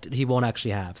that he won't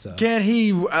actually have. So can't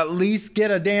he at least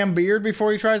get a damn beard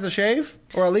before he tries to shave?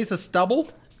 Or at least a stubble?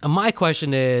 My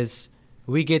question is,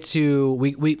 we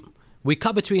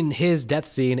cut between his death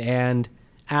scene and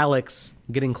Alex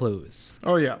getting clues.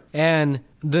 Oh, yeah. And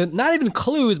not even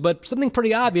clues, but something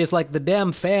pretty obvious, like the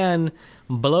damn fan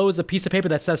blows a piece of paper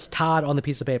that says Todd on the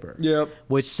piece of paper. Yep.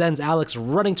 Which sends Alex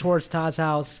running towards Todd's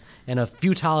house in a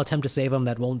futile attempt to save him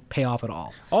that won't pay off at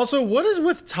all. Also, what is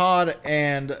with Todd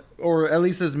or at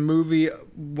least this movie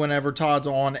whenever Todd's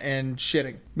on and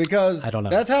shitting? Because I don't know.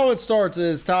 That's how it starts,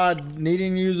 is Todd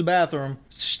needing to use the bathroom,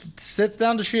 sits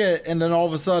down to shit, and then all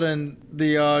of a sudden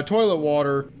the toilet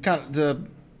water, the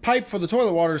pipe for the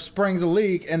toilet water springs a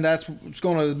leak, and that's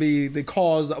going to be the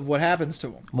cause of what happens to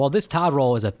him. Well, this Todd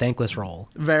role is a thankless role.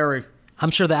 Very. I'm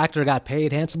sure the actor got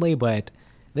paid handsomely, but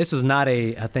this is not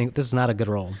this is not a good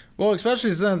role. Well,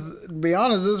 especially since, to be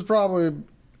honest, this is probably,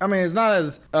 it's not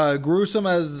as gruesome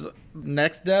as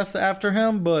next death after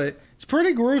him, but it's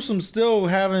pretty gruesome still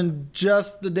having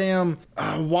just the damn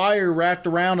wire wrapped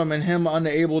around him and him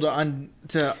unable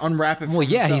to unwrap it from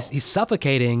himself. He's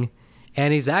suffocating.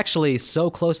 And he's actually so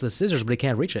close to the scissors, but he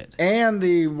can't reach it. And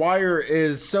the wire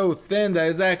is so thin that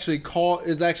it's actually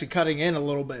cutting in a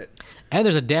little bit. And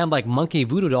there's a damn monkey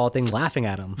voodoo doll thing laughing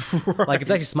at him. Right. Like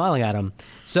it's actually smiling at him.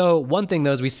 So one thing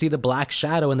though is we see the black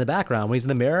shadow in the background when he's in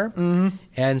the mirror. Mm-hmm.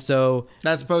 And so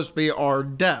that's supposed to be our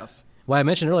death. What I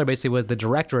mentioned earlier basically was the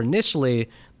director initially,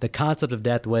 the concept of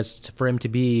death was for him to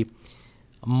be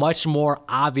much more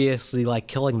obviously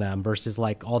killing them versus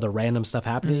all the random stuff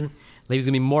happening. Mm-hmm. He's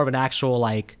gonna be more of an actual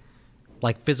like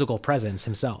physical presence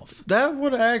himself. That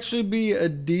would actually be a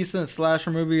decent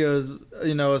slasher movie, as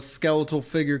a skeletal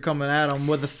figure coming at him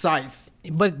with a scythe.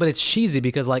 But it's cheesy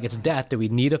because it's death. Do we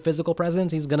need a physical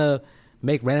presence? He's gonna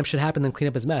make random shit happen and clean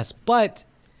up his mess. But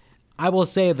I will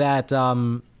say that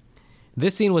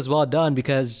this scene was well done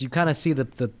because you kind of see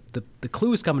the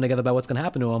clues coming together about what's gonna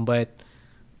happen to him. But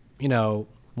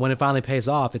when it finally pays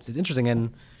off, it's interesting.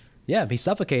 And yeah, he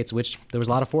suffocates, which there was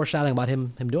a lot of foreshadowing about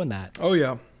him doing that. Oh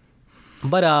yeah.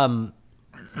 But I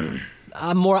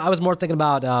was more thinking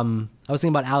about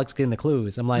Alex getting the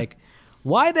clues. I'm like,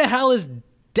 why the hell is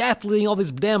Death leaving all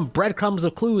these damn breadcrumbs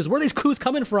of clues? Where are these clues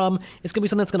coming from? It's gonna be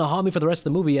something that's gonna haunt me for the rest of the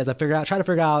movie as I try to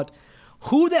figure out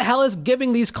who the hell is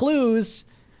giving these clues.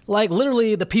 Like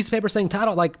literally the piece of paper saying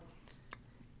title. Like,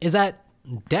 is that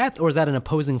Death or is that an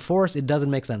opposing force? It doesn't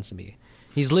make sense to me.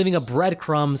 He's leaving a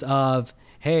breadcrumbs of,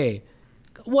 hey,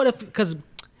 what if? Because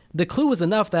the clue was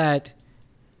enough that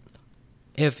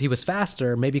if he was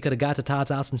faster, maybe he could have got to Todd's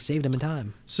house and saved him in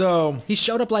time. So he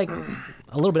showed up like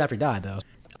a little bit after he died, though.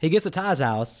 He gets to Todd's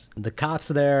house. The cops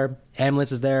are there.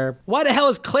 Ambulance is there. Why the hell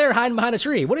is Claire hiding behind a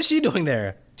tree? What is she doing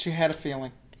there? she had a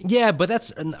feeling. Yeah, but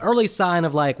that's an early sign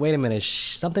of like, wait a minute,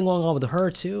 something going on with her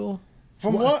too? The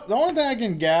only thing I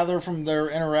can gather from their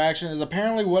interaction is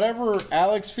apparently whatever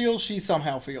Alex feels, she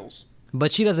somehow feels.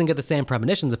 But she doesn't get the same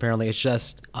premonitions, apparently. It's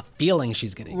just a feeling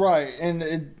she's getting. Right,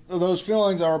 and those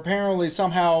feelings are apparently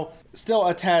somehow still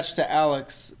attached to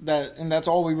Alex, and that's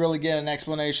all we really get an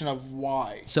explanation of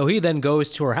why. So he then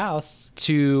goes to her house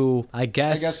to, I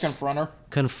guess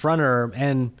confront her,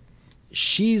 and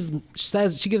she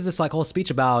gives this like whole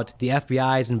speech about the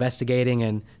FBI's investigating,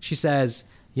 and she says,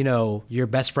 your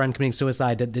best friend committing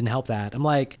suicide didn't help that. I'm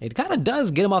like, it kind of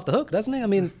does get him off the hook, doesn't it? I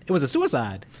mean, it was a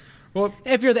suicide. Well,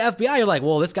 if you're the FBI, you're like,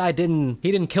 well, this guy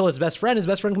didn't kill his best friend. His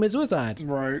best friend committed suicide.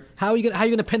 Right. How are you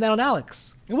gonna pin that on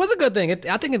Alex? It was a good thing.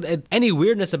 I think any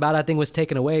weirdness about it, I think, was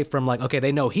taken away from like, okay,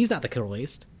 they know he's not the killer, at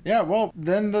least. Yeah. Well,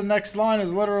 then the next line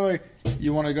is literally,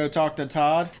 "You want to go talk to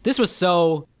Todd?" This was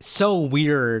so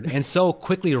weird and so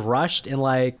quickly rushed and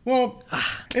like. Well,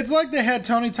 it's like they had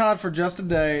Tony Todd for just a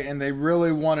day, and they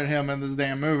really wanted him in this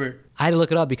damn movie. I had to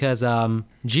look it up because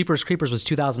Jeepers Creepers was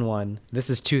 2001. This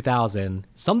is 2000.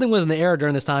 Something was in the air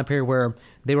during this time period where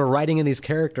they were writing in these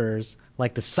characters,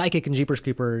 like the Psychic in Jeepers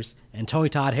Creepers and Tony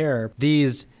Todd Hare,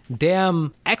 these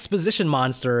damn exposition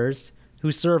monsters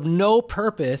who serve no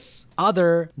purpose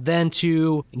other than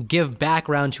to give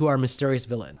background to our mysterious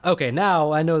villain. Okay,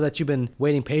 now I know that you've been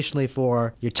waiting patiently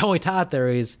for your Tony Todd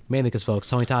theories, mainly because, folks,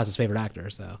 Tony Todd's his favorite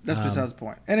actor. So that's besides the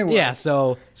point. Anyway, yeah.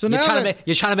 So you're trying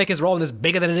to make his role in this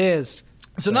bigger than it is.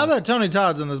 So now that Tony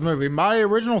Todd's in this movie, my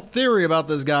original theory about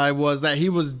this guy was that he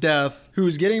was Death, who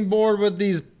was getting bored with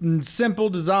these simple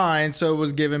designs, so it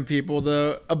was giving people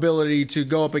the ability to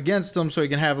go up against them so he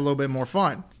can have a little bit more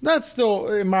fun. That's still,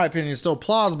 in my opinion, still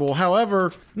plausible.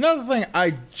 However, another thing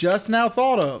I just now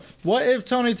thought of, what if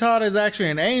Tony Todd is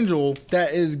actually an angel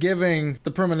that is giving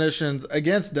the premonitions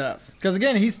against Death? Because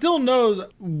again, he still knows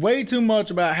way too much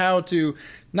about how to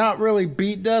not really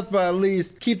beat Death, but at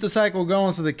least keep the cycle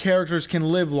going so the characters can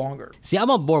live longer. See,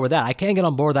 I'm on board with that. I can't get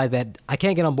on board with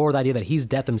the idea that he's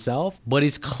Death himself, but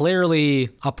he's clearly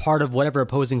a part of whatever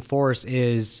opposing force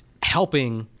is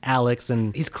helping Alex,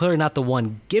 and he's clearly not the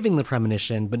one giving the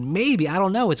premonition, but maybe, I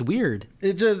don't know, it's weird.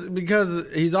 It just,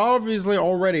 because he's obviously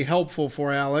already helpful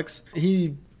for Alex.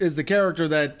 He is the character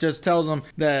that just tells him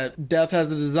that Death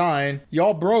has a design.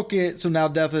 Y'all broke it, so now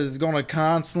Death is going to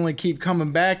constantly keep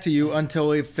coming back to you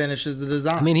until he finishes the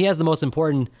design. I mean, he has the most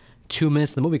important 2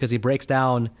 minutes of the movie because he breaks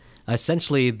down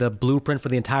essentially the blueprint for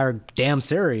the entire damn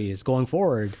series going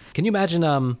forward. Can you imagine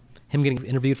him getting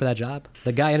interviewed for that job?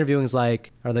 The guy interviewing is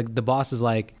like, or the boss is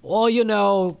like, well, you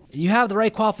have the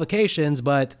right qualifications,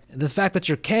 but the fact that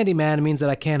you're Candyman means that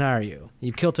I can't hire you.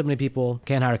 You've killed too many people,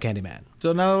 can't hire Candyman.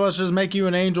 So now let's just make you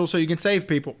an angel so you can save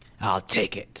people. I'll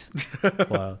take it.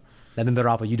 Well, that'd been better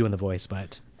off with you doing the voice,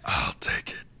 but. I'll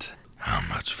take it. How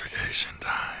much vacation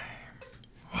time?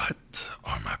 What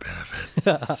are my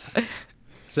benefits?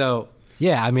 So,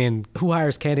 yeah, I mean, who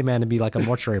hires Candyman to be like a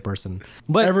mortuary person?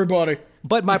 But everybody.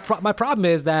 But my problem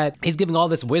is that he's giving all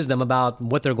this wisdom about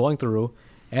what they're going through,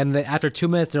 and after 2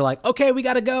 minutes, they're like, okay, we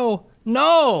gotta go.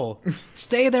 No!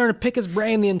 Stay there and pick his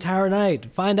brain the entire night.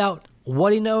 Find out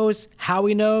what he knows, how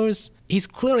he knows. He's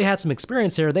clearly had some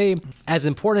experience here. As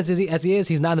important as he is,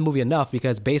 he's not in the movie enough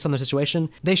because based on the situation,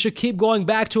 they should keep going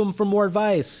back to him for more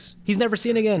advice. He's never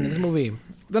seen again in this movie.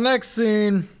 The next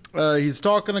scene, he's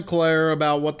talking to Claire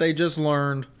about what they just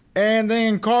learned, and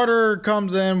then Carter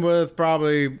comes in with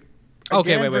probably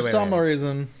for some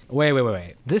reason.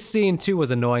 Wait. This scene too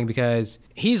was annoying because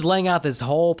he's laying out this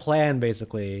whole plan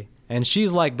basically, and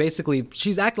she's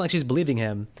acting like she's believing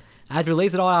him. After he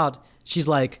lays it all out, she's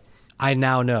like, I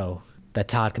now know that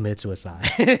Todd committed suicide.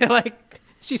 Like,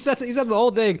 He said the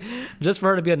whole thing just for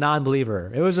her to be a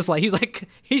non-believer. It was just like,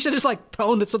 he should just like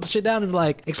tone some shit down and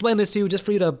like explain this to you just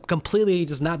for you to completely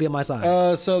just not be on my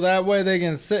side. So that way they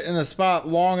can sit in a spot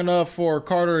long enough for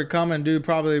Carter to come and do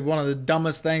probably one of the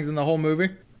dumbest things in the whole movie.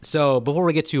 So before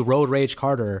we get to Road Rage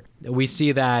Carter, we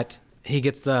see that he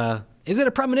gets the... Is it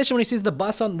a premonition when he sees the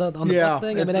bus on the bus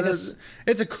thing? I mean, I guess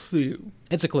it's a clue.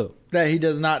 It's a clue That he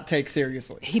does not take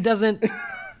seriously. He doesn't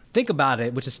think about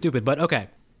it, which is stupid, but okay.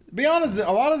 Be honest,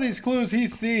 a lot of these clues he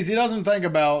sees, he doesn't think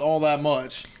about all that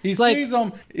much. He sees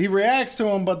them, he reacts to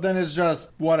them, but then it's just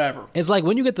whatever. It's like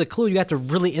when you get the clue, you have to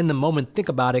really in the moment think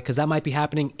about it because that might be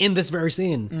happening in this very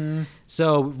scene.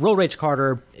 So Road Rage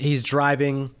Carter, he's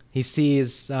driving. He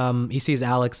sees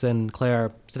Alex and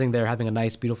Claire sitting there having a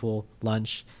nice, beautiful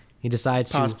lunch. He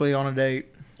decides Possibly on a date.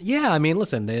 Yeah, I mean,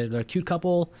 listen, they're a cute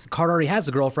couple. Carter already has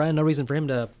a girlfriend. No reason for him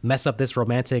to mess up this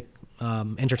romantic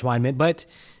intertwinement. But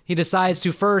he decides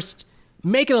to first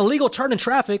make an illegal turn in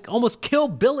traffic, almost kill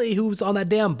Billy, who's on that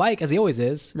damn bike, as he always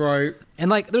is. Right.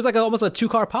 And like, there's like almost a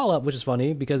 2-car pileup, which is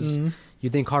funny because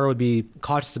you'd think Carter would be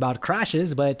cautious about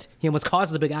crashes, but he almost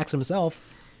causes a big accident himself.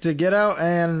 To get out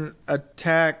and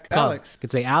attack Alex. You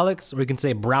could say Alex, or you can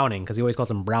say Browning, because he always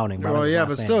calls him Browning. Well, yeah,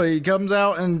 but still, he comes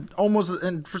out and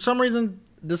for some reason,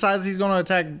 decides he's going to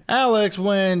attack Alex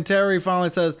when Terry finally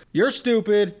says, "You're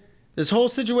stupid. This whole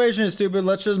situation is stupid.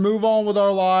 Let's just move on with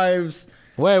our lives."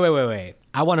 Wait.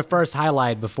 I want to first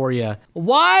highlight before you.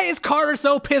 Why is Carter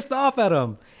so pissed off at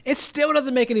him? It still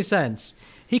doesn't make any sense.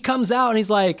 He comes out and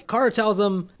he's like, Carter tells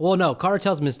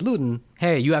Miss Luton,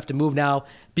 "Hey, you have to move now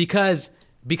because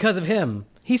of him.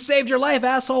 He saved your life,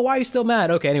 asshole. Why are you still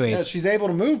mad?" Okay, anyways. Yeah, she's able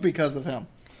to move because of him.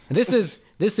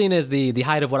 This scene is the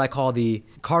height of what I call the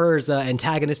Carter's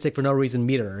antagonistic for no reason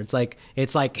meter. It's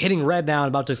like hitting red now and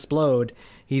about to explode.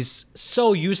 He's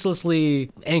so uselessly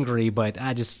angry, but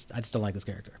I just don't like this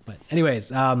character. But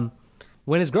anyways,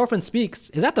 when his girlfriend speaks,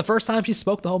 is that the first time she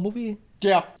spoke the whole movie?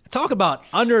 Yeah. Talk about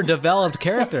underdeveloped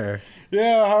character.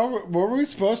 Yeah, how were we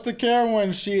supposed to care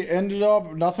when she ended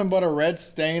up nothing but a red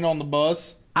stain on the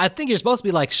bus? I think you're supposed to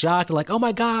be like shocked, like, oh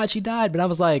my God, she died. But I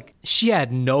was like, she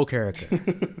had no character.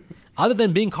 Other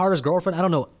than being Carter's girlfriend, I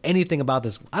don't know anything about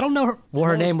this. I don't know what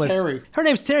her name was. Terry. Her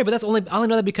name's Terry, but I only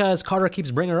know that because Carter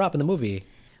keeps bringing her up in the movie.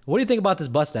 What do you think about this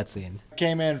bus that scene?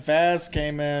 Came in fast,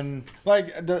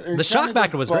 like... The shock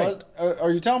factor was great. Are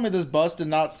you telling me this bus did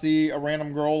not see a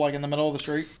random girl like in the middle of the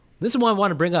street? This is one I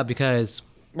want to bring up because...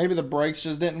 Maybe the brakes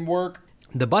just didn't work?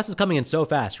 The bus is coming in so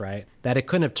fast, right, that it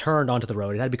couldn't have turned onto the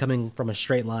road. It had to be coming from a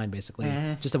straight line, basically,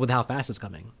 just with how fast it's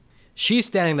coming. She's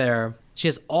standing there. She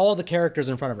has all the characters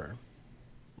in front of her.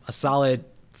 A solid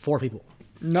 4 people.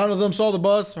 None of them saw the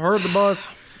bus, heard the bus.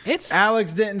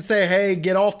 Alex didn't say, "Hey,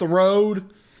 get off the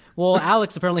road." Well,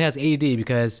 Alex apparently has ADD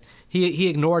because he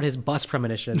ignored his bus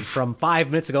premonition from 5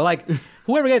 minutes ago. Like,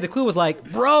 whoever gave the clue was like,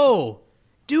 "Bro,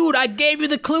 dude, I gave you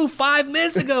the clue 5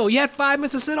 minutes ago. You had 5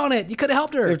 minutes to sit on it. You could have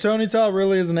helped her." If Tony Todd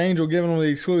really is an angel giving him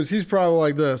these clues, he's probably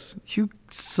like this. "You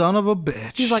son of a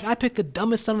bitch." He's like, "I picked the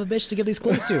dumbest son of a bitch to give these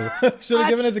clues to." Should have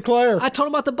given it to Claire. I told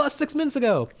him about the bus 6 minutes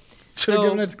ago. Should have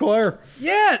given it to Claire.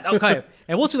 Yeah, okay.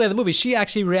 And we'll see later in the movie. She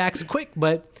actually reacts quick,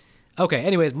 but okay.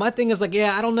 Anyways, my thing is like,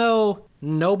 yeah, I don't know.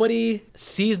 Nobody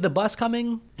sees the bus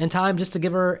coming in time just to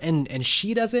give her, and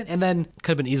she doesn't, and then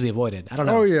could have been easily avoided. I don't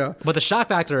know. Oh, yeah. But the shock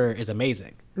factor is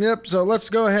amazing. Yep, so let's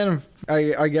go ahead and,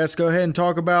 I guess, go ahead and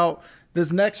talk about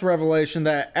this next revelation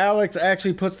that Alex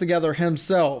actually puts together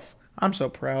himself. I'm so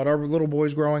proud. Our little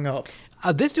boy's growing up.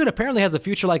 This dude apparently has a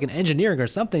future like in engineering or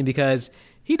something because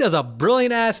he does a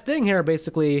brilliant-ass thing here,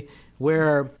 basically,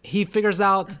 where he figures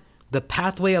out the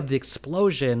pathway of the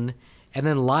explosion and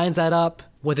then lines that up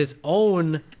with its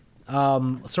own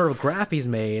sort of graph he's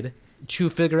made to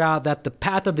figure out that the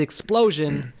path of the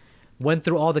explosion went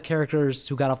through all the characters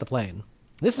who got off the plane.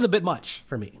 This is a bit much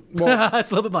for me. Well, it's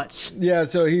a little bit much. Yeah,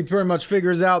 so he pretty much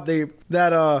figures out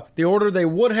that the order they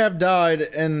would have died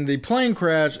in the plane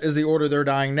crash is the order they're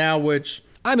dying now, which...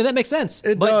 I mean, that makes sense.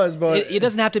 It does, but... It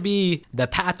doesn't have to be the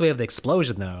pathway of the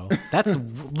explosion, though. That's a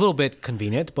little bit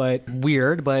convenient, but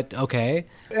weird, but okay.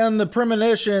 And the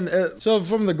premonition... So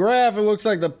from the graph, it looks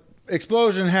like the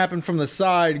explosion happened from the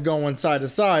side going side to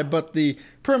side, but the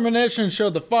premonition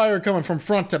showed the fire coming from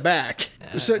front to back.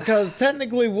 Because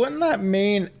technically, wouldn't that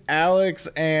mean Alex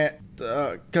and...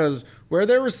 Because where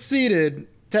they were seated,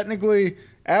 technically,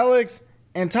 Alex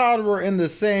and Todd were in the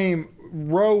same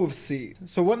row of seats.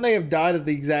 So wouldn't they have died at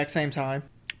the exact same time?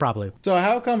 Probably. So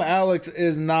how come Alex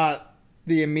is not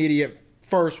the immediate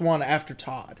first one after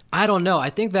Todd? I don't know. I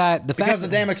think that because the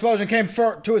damn explosion came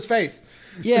to his face.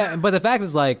 Yeah, but the fact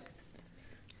is, like,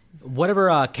 whatever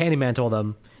Candyman told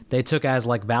them, they took as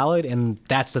like valid, and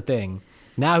that's the thing.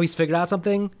 now he's figured out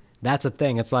something. That's a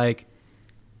thing. It's like,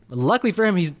 luckily for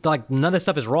him, he's like, none of this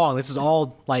stuff is wrong. This is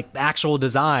all like actual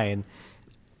design.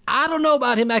 I don't know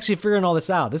about him actually figuring all this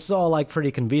out. This is all like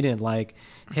pretty convenient, like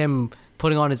him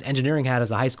putting on his engineering hat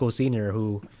as a high school senior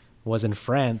who was in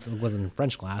French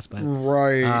class, but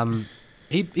Right.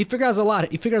 he figures out a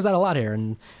lot. He figures out a lot here,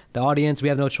 and the audience, we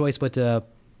have no choice but to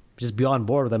just be on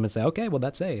board with them and say, okay, well,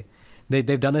 that's a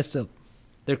they've done this.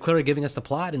 They're clearly giving us the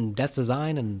plot and Death's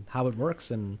design and how it works,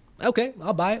 and okay,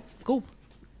 I'll buy it. Cool.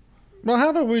 Well, how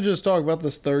about we just talk about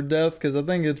this third death? Because I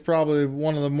think it's probably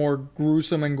one of the more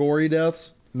gruesome and gory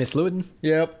deaths. Miss Luton.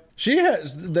 Yep.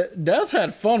 Death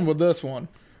had fun with this one.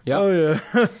 Yep. Oh,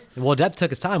 yeah. Well, Death took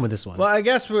his time with this one. Well, I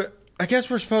guess we're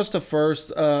supposed to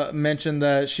first mention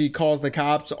that she calls the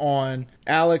cops on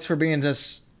Alex for being a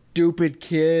stupid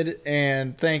kid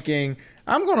and thinking,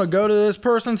 I'm going to go to this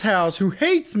person's house who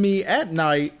hates me at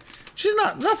night.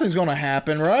 Nothing's going to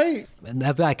happen, right? And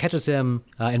that guy catches him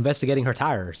investigating her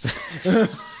tires.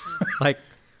 Like,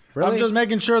 really? I'm just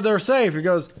making sure they're safe. He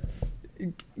goes,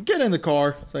 get in the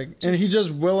car. It's like, and he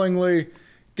just willingly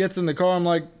gets in the car. I'm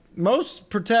like, most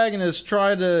protagonists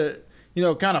try to,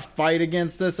 kind of fight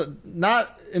against this.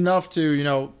 Not enough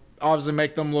to, obviously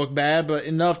make them look bad, but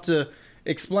enough to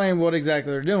explain what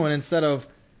exactly they're doing instead of,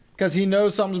 because he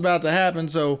knows something's about to happen,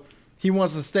 so he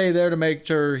wants to stay there to make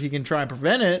sure he can try and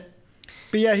prevent it.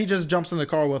 But yeah, he just jumps in the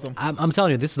car with him. I'm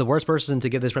telling you, this is the worst person to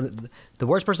give this. The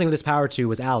worst person to give this power to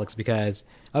was Alex because,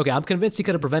 okay, I'm convinced he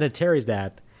could have prevented Terry's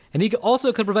death, and he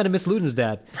also could have prevented Miss Luton's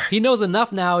death. He knows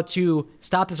enough now to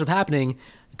stop this from happening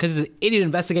because he's an idiot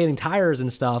investigating tires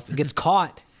and stuff. It gets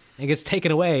caught and gets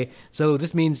taken away. So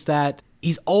this means that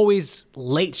he's always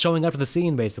late showing up to the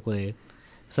scene, basically.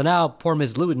 So now poor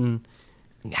Miss Luton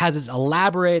has this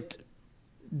elaborate,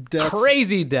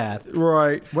 crazy death,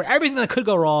 right? Where everything that could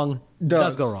go wrong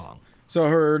does go wrong. So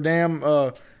her damn.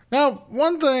 Now,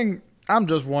 one thing I'm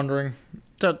just wondering,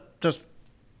 just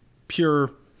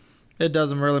pure, it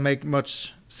doesn't really make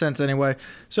much sense anyway.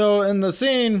 So in the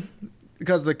scene,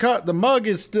 because the mug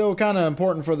is still kind of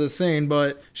important for this scene,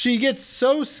 but she gets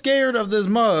so scared of this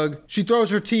mug, she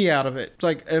throws her tea out of it. It's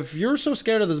like, if you're so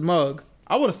scared of this mug,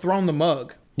 I would have thrown the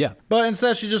mug. Yeah. But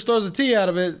instead, she just throws the tea out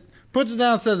of it, puts it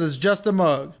down, says it's just a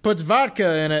mug, puts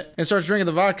vodka in it, and starts drinking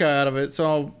the vodka out of it.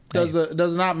 So does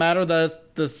it not matter that it's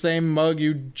the same mug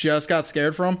you just got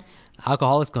scared from?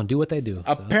 Alcoholics gonna do what they do.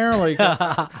 So. Apparently.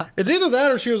 It's either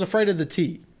that or she was afraid of the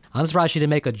tea. I'm surprised she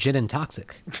didn't make a gin and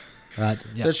toxic. Yeah.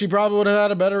 That she probably would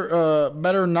have had a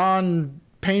better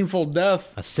non-painful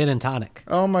death. A sin and tonic.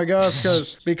 Oh my gosh,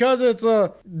 because it's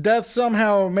death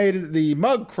somehow made the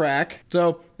mug crack.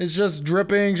 So it's just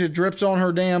dripping. She drips on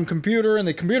her damn computer and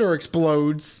the computer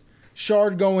explodes.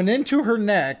 Shard going into her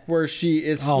neck where she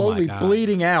is slowly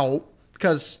bleeding out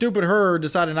because stupid her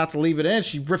decided not to leave it in.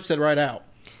 She rips it right out.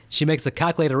 She makes a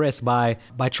calculated risk by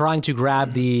trying to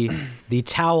grab the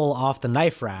towel off the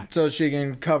knife rack so she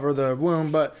can cover the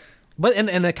wound, but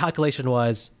and the calculation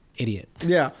was idiot.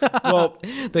 Yeah. Well,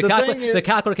 the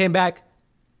calculator came back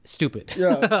stupid.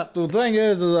 Yeah. The thing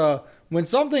is when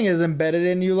something is embedded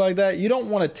in you like that, you don't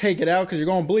want to take it out because you're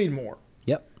going to bleed more.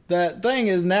 Yep. That thing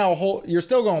is now you're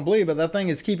still going to bleed, but that thing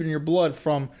is keeping your blood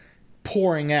from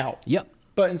pouring out. Yep.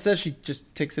 But instead, she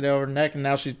just takes it over her neck, and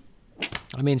now she's.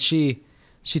 I mean, she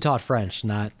taught French,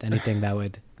 not anything that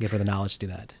would give her the knowledge to do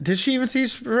that. Did she even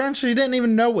teach French? She didn't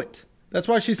even know it. That's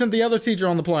why she sent the other teacher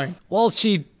on the plane. Well,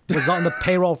 she was on the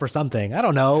payroll for something. I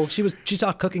don't know. She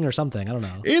taught cooking or something. I don't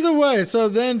know. Either way, so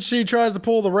then she tries to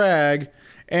pull the rag,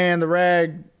 and the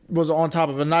rag was on top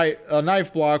of a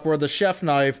knife block where the chef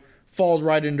knife falls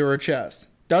right into her chest.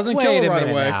 Doesn't kill her right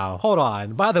away. Now. Hold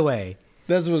on. By the way,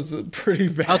 this was pretty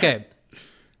bad. Okay,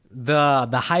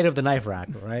 the height of the knife rack,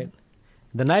 right?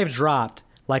 The knife dropped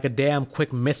like a damn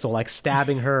quick missile, like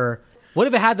stabbing her. What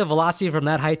if it had the velocity from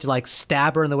that height to like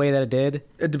stab her in the way that it did?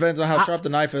 It depends on how sharp the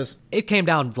knife is. It came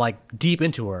down like deep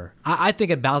into her. I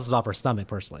think it bounces off her stomach,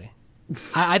 personally.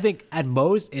 I think at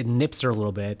most it nips her a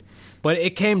little bit, but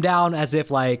it came down as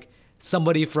if like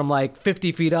somebody from like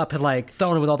 50 feet up had like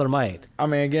thrown it with all their might. I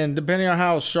mean, again, depending on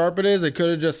how sharp it is, it could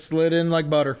have just slid in like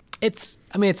butter. It's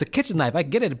a kitchen knife. I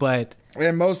get it, but...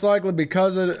 And most likely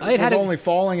because it was only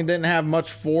falling and didn't have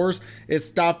much force, it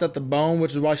stopped at the bone,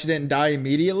 which is why she didn't die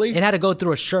immediately. It had to go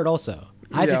through a shirt also.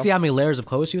 I had to see how many layers of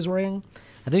clothes she was wearing.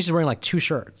 I think she was wearing like 2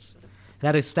 shirts. It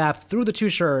had to stab through the 2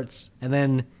 shirts, and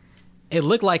then it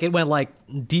looked like it went like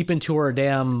deep into her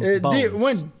damn bones. It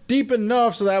went deep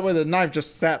enough so that way the knife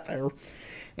just sat there.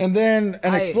 And then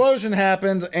an explosion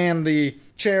happens, and the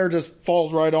chair just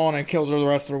falls right on and kills her the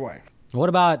rest of the way. What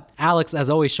about Alex, as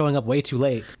always, showing up way too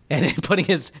late and then putting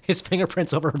his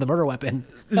fingerprints over the murder weapon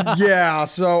Yeah.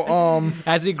 So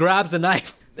as he grabs a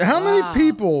knife? how many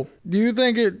people do you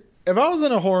think it? If I was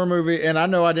in a horror movie and I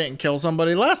know I didn't kill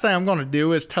somebody, last thing I'm going to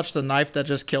do is touch the knife that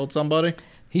just killed somebody.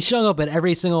 He's showing up at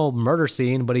every single murder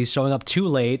scene, but he's showing up too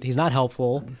late. He's not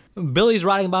helpful. Billy's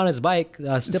riding by on his bike.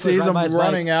 Stifler's Sees riding him by his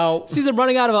running bike. out. Sees him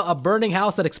running out of a burning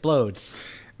house that explodes.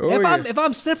 Oh, If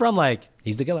I'm Stifler, I'm like,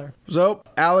 he's the killer. So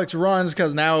Alex runs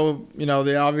because now,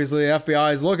 obviously the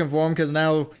FBI is looking for him because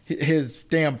now his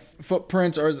damn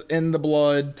footprints are in the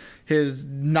blood. His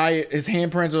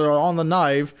handprints are on the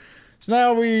knife. So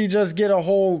now we just get a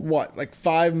whole,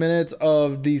 5 minutes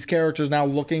of these characters now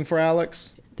looking for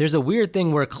Alex? There's a weird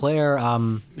thing where Claire,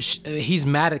 he's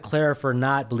mad at Claire for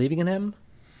not believing in him,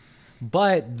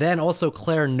 but then also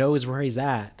Claire knows where he's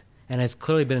at and has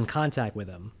clearly been in contact with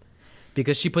him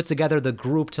because she puts together the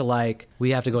group to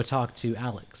we have to go talk to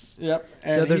Alex. Yep.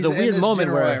 So there's a weird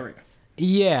moment where, area.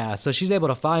 yeah, so she's able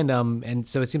to find him, and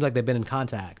so it seems like they've been in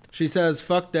contact. She says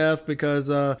fuck death because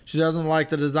she doesn't like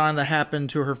the design that happened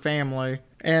to her family.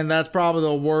 And that's probably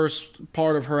the worst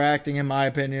part of her acting, in my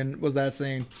opinion, was that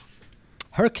scene.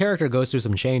 Her character goes through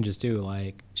some changes too.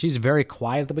 She's very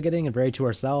quiet at the beginning and very to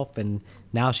herself, and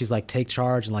now she's take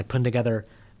charge and putting together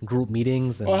group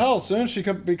meetings. And... Well, hell, soon she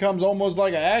becomes almost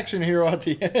like an action hero at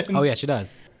the end. Oh yeah, she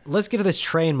does. Let's get to this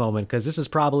train moment because this is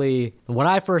probably when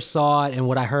I first saw it and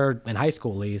what I heard in high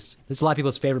school. At least this is a lot of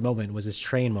people's favorite moment was this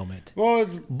train moment. Well,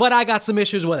 but I got some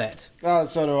issues with it.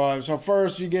 So do I. So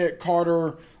first you get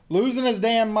Carter losing his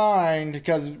damn mind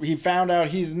because he found out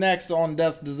he's next on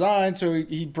Death's design, so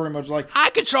he pretty much I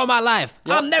control my life.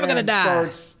 Yep, I'm never gonna die.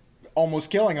 Starts almost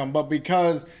killing him, but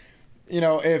because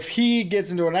if he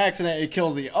gets into an accident, it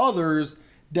kills the others.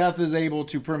 Death is able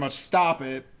to pretty much stop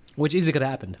it, which easily could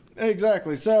have happened.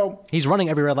 Exactly. So he's running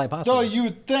every red light possible. So you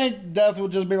would think Death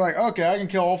would just be like, okay, I can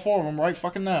kill all 4 of them right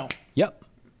fucking now. Yep.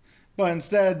 But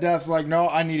instead, Death's like, no,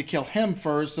 I need to kill him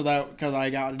first, because I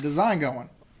got a design going.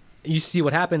 You see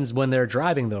what happens when they're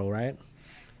driving, though, right?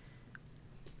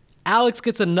 Alex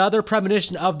gets another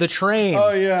premonition of the train.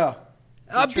 Oh, yeah.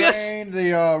 The train,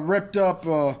 the ripped up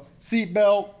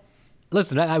seatbelt.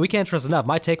 Listen, we can't trust enough.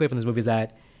 My takeaway from this movie is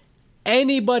that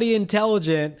anybody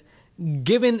intelligent,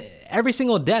 given every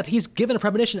single death, he's given a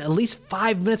premonition at least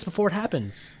 5 minutes before it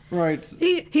happens. Right.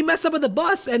 He messed up with the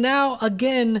bus, and now,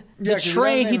 again, the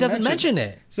train, he doesn't mention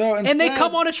it. So instead, and they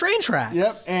come on a train tracks.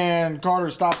 Yep, and Carter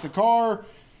stops the car.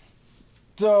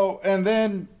 So, and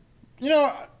then,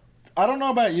 I don't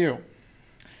know about you,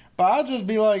 but I'll just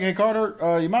be like, hey,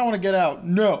 Carter, you might want to get out.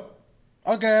 No.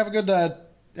 Okay, have a good day.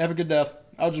 Have a good death.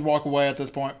 I'll just walk away at this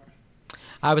point.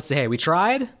 I would say, hey, we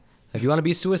tried. If you want to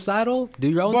be suicidal, do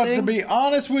your own thing. But to be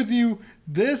honest with you,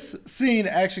 this scene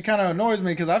actually kind of annoys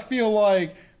me because I feel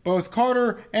like both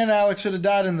Carter and Alex should have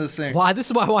died in this scene. Why? This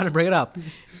is why I wanted to bring it up.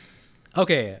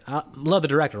 Okay, I love the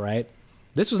director, right?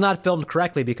 This was not filmed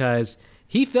correctly because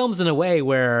he films in a way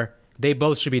where they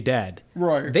both should be dead.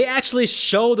 Right. They actually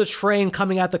show the train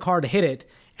coming at the car to hit it,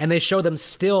 and they show them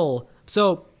still.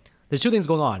 So there's 2 things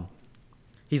going on.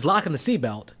 He's locking the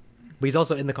seatbelt, but he's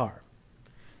also in the car.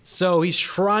 So he's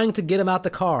trying to get him out the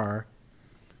car.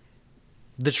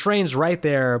 The train's right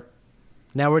there.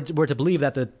 Now we're to believe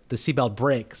that the seatbelt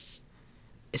breaks.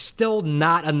 It's still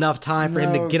not enough time for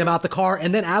him to get him out the car,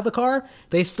 and then out of the car,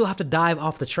 they still have to dive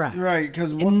off the track. Right,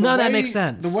 because none of that makes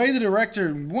sense. The way the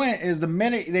director went is the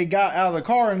minute they got out of the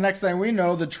car, and the next thing we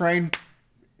know, the train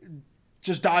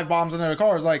just dive bombs into the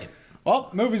car. It's like, well,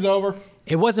 movie's over.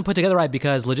 It wasn't put together right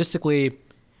because logistically,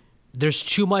 there's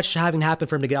too much having to happen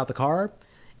for him to get out the car,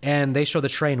 and they show the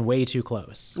train way too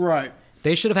close. Right.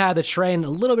 They should have had the train a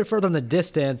little bit further in the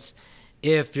distance.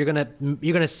 If you're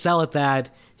gonna sell it that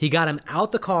he got him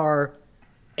out the car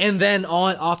and then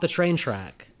off the train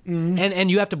track,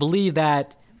 and you have to believe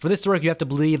that for this to work, you have to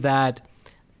believe that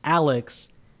Alex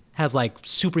has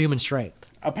superhuman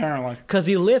strength. Apparently, because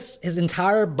he lifts his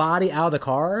entire body out of the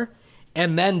car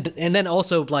and then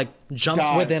also jumps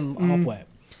with him halfway.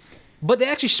 But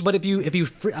if you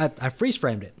I freeze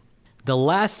framed it. The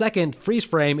last second freeze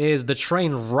frame is the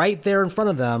train right there in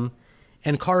front of them,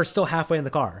 and Carter's still halfway in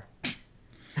the car.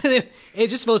 It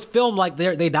just was filmed like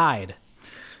they died.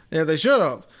 Yeah, they should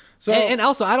have. So and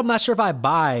also, I'm not sure if I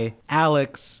buy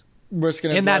Alex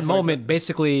risking in that moment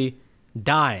basically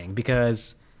dying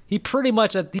because he pretty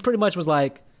much was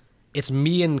like, it's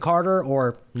me and Carter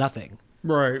or nothing.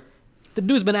 Right. The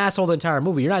dude's been an asshole the entire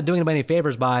movie. You're not doing him any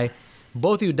favors by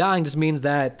both of you dying. Just means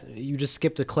that you just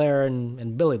skipped to Claire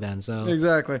and Billy then. So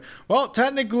exactly. Well,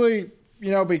 technically,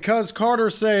 because Carter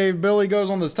saved, Billy goes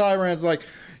on this tirade. It's like,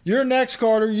 "You're next,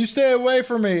 Carter. You stay away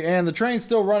from me." And the train's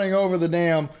still running over the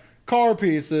damn car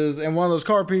pieces, and one of those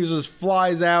car pieces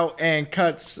flies out and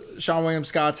cuts Sean William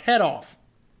Scott's head off.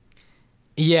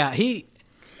 Yeah,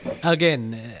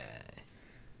 again.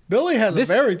 Billy has a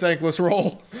very thankless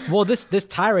role. Well, this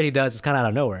tirade he does is kind of out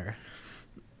of nowhere.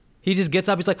 He just gets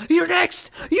up. He's like, "You're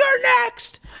next. You're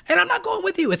next, and I'm not going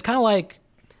with you." It's kind of like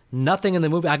nothing in the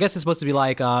movie. I guess it's supposed to be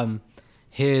like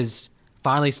his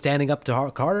finally standing up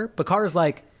to Carter, but Carter's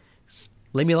like,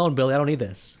 "Leave me alone, Billy. I don't need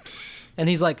this." And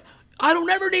he's like, "I don't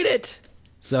ever need it."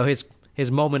 So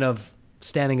his moment of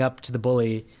standing up to the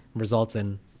bully results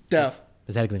in death.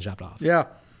 His head getting chopped off. Yeah.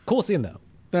 Cool scene though.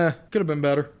 Could have been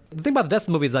better. The thing about the deaths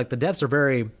in the movie is like the deaths are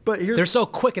they're so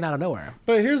quick and out of nowhere.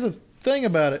 But here's the thing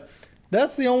about it.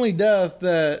 That's the only death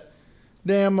that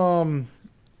damn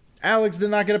Alex did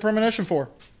not get a premonition for.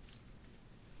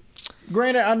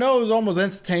 Granted, I know it was almost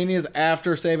instantaneous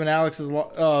after saving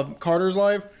Carter's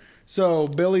life. So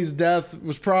Billy's death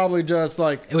was probably just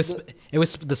like it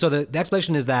was. So the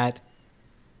explanation is that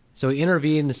so he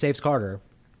intervened and saves Carter.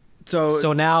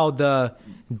 So now the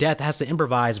death has to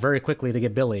improvise very quickly to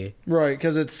get Billy. Right,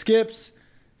 because it skips.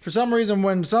 For some reason,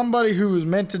 when somebody who is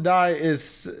meant to die is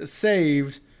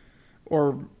saved,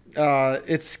 or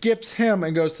it skips him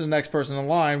and goes to the next person in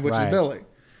line, which is Billy.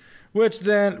 Which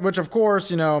of course,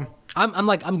 you know.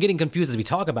 I'm getting confused as we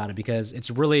talk about it because it's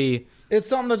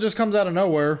something that just comes out of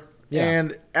nowhere. Yeah.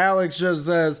 And Alex just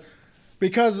says,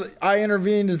 "Because I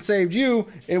intervened and saved you,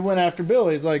 it went after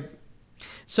Billy." It's like,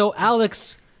 so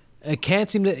Alex can't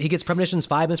seem to. He gets premonitions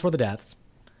 5 minutes before the deaths.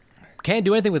 Can't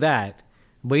do anything with that,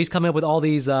 but he's coming up with all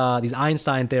these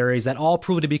Einstein theories that all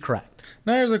prove to be correct.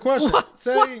 Now here's a question: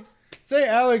 Say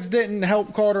Alex didn't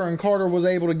help Carter and Carter was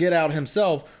able to get out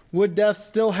himself. Would death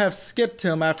still have skipped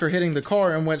him after hitting the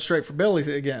car and went straight for Billy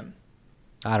again?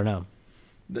 I don't know.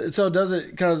 So does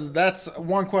it? Because that's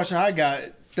one question I got.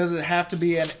 Does it have to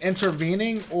be an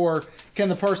intervening, or can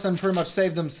the person pretty much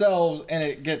save themselves and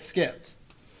it gets skipped?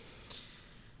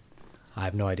 I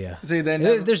have no idea. See, then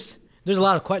there's a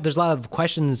lot of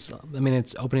questions. I mean,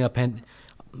 it's opening up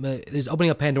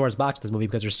Pandora's box in this movie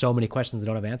because there's so many questions that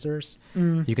don't have answers.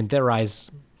 You can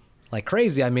theorize like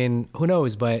crazy. I mean, who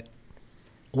knows? But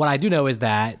what I do know is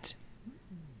that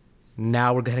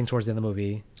now we're heading towards the end of the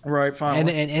movie. Right,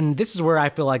 finally. And this is where I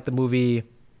feel like the movie.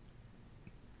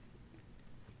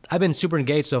 I've been super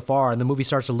engaged so far, and the movie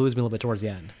starts to lose me a little bit towards the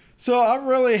end. So I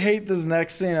really hate this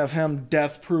next scene of him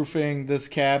death-proofing this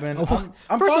cabin.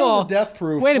 I'm First of all,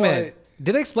 death-proof. Wait a minute.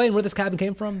 Did they explain where this cabin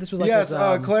came from? This was like yes.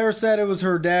 Claire said it was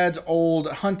her dad's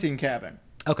old hunting cabin.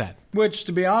 Okay. Which,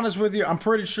 to be honest with you, I'm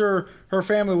pretty sure her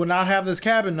family would not have this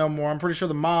cabin no more. I'm pretty sure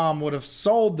the mom would have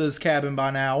sold this cabin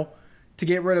by now to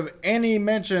get rid of any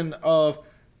mention of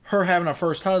her having a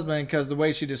first husband, because the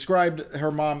way she described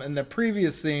her mom in the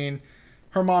previous scene,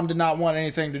 her mom did not want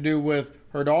anything to do with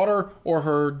her daughter or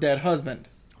her dead husband.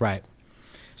 Right.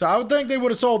 So I would think they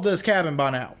would have sold this cabin by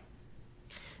now.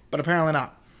 But apparently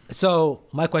not. So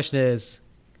my question is,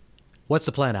 what's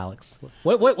the plan, Alex?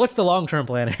 What's the long-term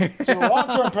plan here? So the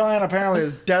long-term plan apparently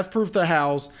is death-proof the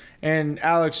house, and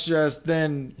Alex just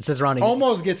then sits around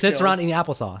almost gets killed. Sits around eating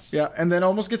applesauce. Yeah, and then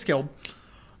almost gets killed.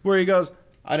 Where he goes,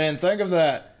 "I didn't think of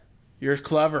that. You're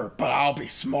clever, but I'll be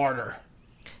smarter."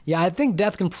 Yeah, I think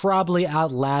death can probably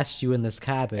outlast you in this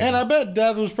cabin. And I bet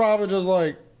death was probably just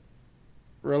like,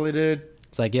 "Really, dude?"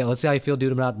 It's like, yeah, let's see how you feel,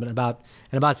 dude. In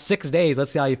about 6 days,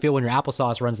 let's see how you feel when your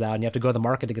applesauce runs out and you have to go to the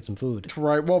market to get some food.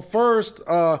 Right. Well, first,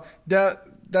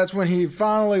 that's when he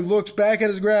finally looks back at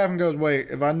his graph and goes, "Wait,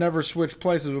 if I never switched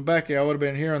places with Becky, I would have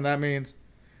been here, and that means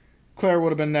Claire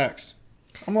would have been next."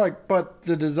 I'm like, but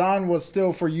the design was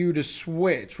still for you to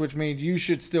switch, which means you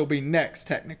should still be next,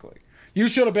 technically. You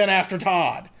should have been after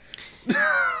Todd.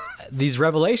 These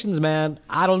revelations, man,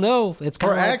 I don't know. It's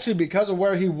kind of actually, because of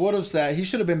where he would have sat, he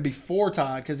should have been before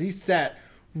Todd, because he sat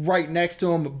right next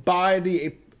to him by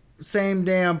the same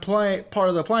damn plane, part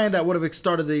of the plane that would have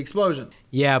started the explosion.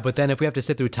 Yeah, but then if we have to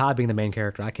sit through Todd being the main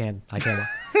character, I can't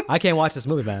watch this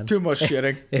movie, man. Too much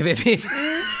shitting. if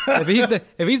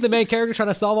he's the main character trying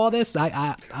to solve all this,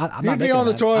 I'm not. He'd be on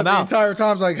the toilet the entire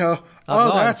time, like, oh,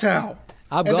 that's how.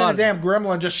 And then a damn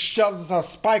gremlin just shoves a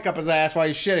spike up his ass while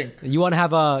he's shitting. You want to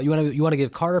have you want to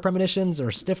give Carter premonitions or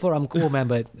Stifler? I'm cool, man,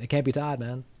 but it can't be Todd,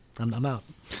 man. I'm out.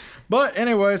 But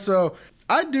anyway, so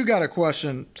I do got a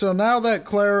question. So now that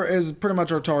Claire is pretty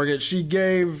much our target, she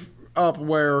gave up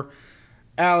where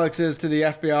Alex is to the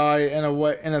FBI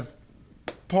in a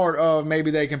part of maybe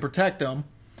they can protect him.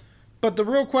 But the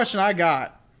real question I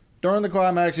got during the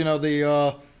climax,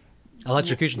 the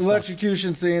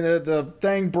electrocution scene, the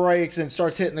thing breaks and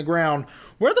starts hitting the ground.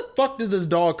 Where the fuck did this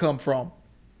dog come from?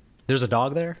 There's a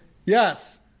dog there?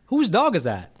 Yes. Whose dog is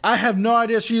that? I have no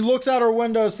idea. She looks out her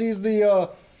window, sees the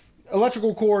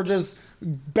electrical cord just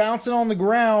bouncing on the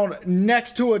ground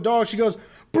next to a dog. She goes,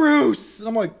 Bruce! And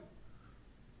I'm like,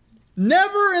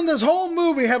 never in this whole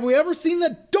movie have we ever seen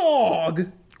the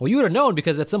dog. Well, you would have known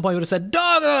because at some point you would have said,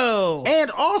 Doggo! And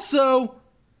also,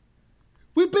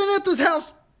 we've been at this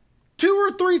house 2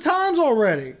 or 3 times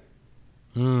already.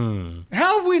 How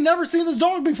have we never seen this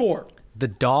dog before? The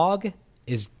dog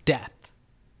is Death.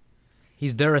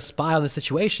 He's there to spy on the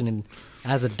situation, and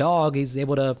as a dog, he's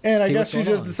able to. And I see guess what's she going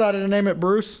just on. decided to name it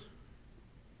Bruce.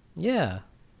 Yeah.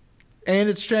 And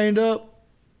it's chained up.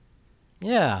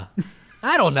 Yeah.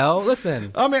 I don't know.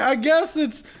 Listen. I mean, I guess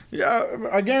it's. Yeah,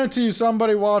 I guarantee you,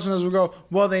 somebody watching this will go,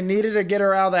 "Well, they needed to get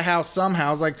her out of the house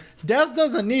somehow." It's like Death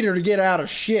doesn't need her to get out of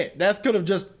shit. Death could have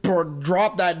just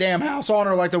dropped that damn house on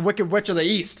her like the Wicked Witch of the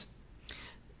East.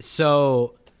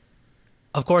 So,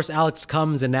 of course, Alex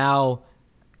comes and now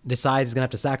decides he's gonna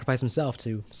have to sacrifice himself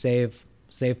to save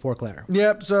poor Claire.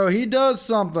 Yep. So he does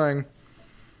something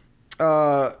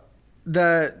that,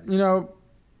 you know,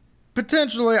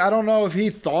 potentially, I don't know if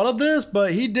he thought of this,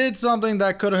 but he did something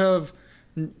that could have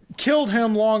killed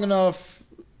him long enough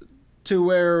to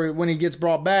where when he gets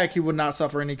brought back, he would not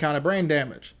suffer any kind of brain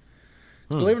damage.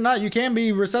 Believe it or not, you can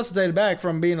be resuscitated back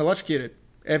from being electrocuted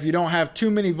if you don't have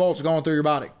too many volts going through your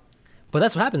body. But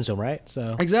that's what happens to him, right?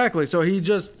 So Exactly. So he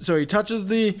touches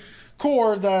the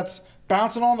cord that's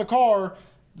bouncing on the car.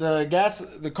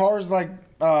 The car's like,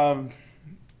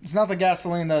 it's not the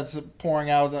gasoline that's pouring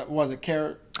out. Was it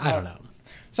carrot? I don't know.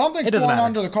 Something's It doesn't pouring matter.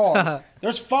 under the car.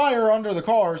 There's fire under the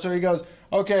car. So he goes,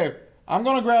 okay, I'm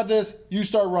going to grab this. You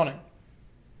start running.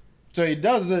 So he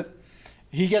does it.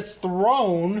 He gets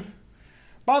thrown.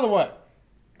 By the way,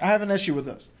 I have an issue with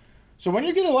this. So when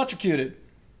you get electrocuted,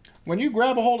 when you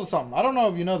grab a hold of something, I don't know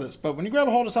if you know this, but when you grab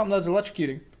a hold of something that's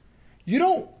electrocuting, you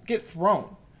don't get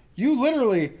thrown. You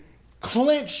literally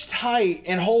clench tight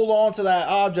and hold on to that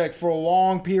object for a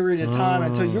long period of time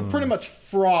until you're pretty much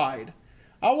fried.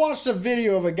 I watched a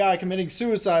video of a guy committing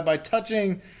suicide by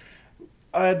touching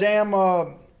a damn, I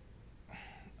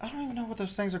don't even know what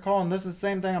those things are called, and this is the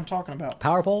same thing I'm talking about.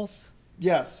 power poles?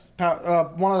 Yes,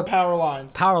 one of the power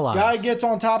lines. Power lines. Guy gets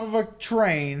on top of a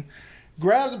train,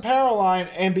 grabs a power line,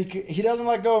 and he doesn't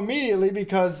let go immediately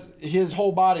because his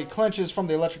whole body clenches from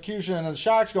the electrocution and the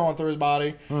shocks going through his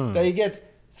body. That he gets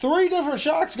 3 different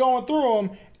shocks going through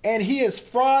him, and he is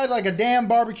fried like a damn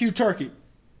barbecue turkey.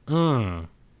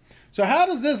 So how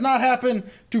does this not happen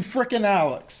to frickin'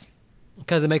 Alex?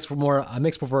 Because it makes for more a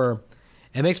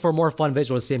more fun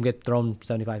visual to see him get thrown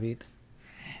 75 feet.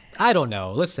 I don't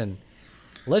know. Listen,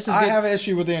 let's just I have an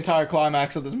issue with the entire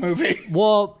climax of this movie.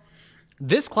 Well,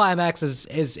 this climax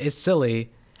is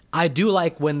silly. I do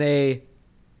like when they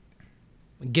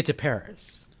get to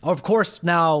Paris. Of course,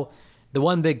 now the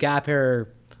one big gap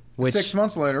here, which 6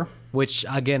 months later. which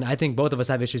again I think both of us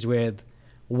have issues with.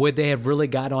 Would they have really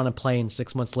got on a plane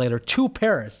 6 months later to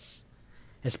Paris?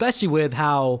 Especially with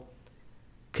how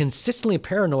consistently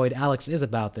paranoid Alex is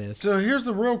about this. So here's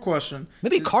the real question.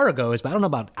 Maybe Carter goes, but I don't know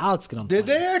about Alex getting on the Did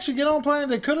plane. they actually get on a plane?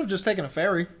 They could have just taken a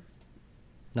ferry.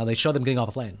 No, they showed them getting off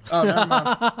a plane. Oh, never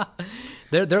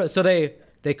mind. So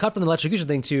they cut from the electrocution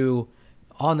thing to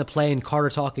on the plane Carter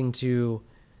talking to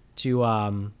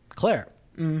Claire,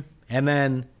 and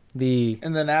then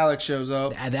And then Alex shows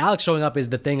up. the Alex showing up is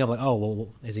the thing of like, oh well,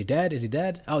 is he dead? Is he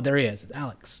dead? Oh, there he is. It's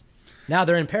Alex. Now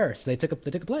they're in Paris. They took a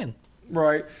plane.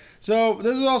 Right. So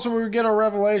this is also where we get a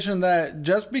revelation that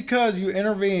just because you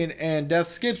intervene and death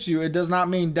skips you, it does not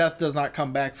mean death does not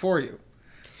come back for you.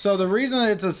 So the reason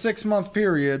it's a 6 month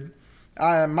period,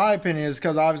 in my opinion, is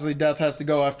because obviously death has to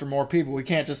go after more people. We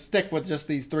can't just stick with just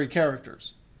these 3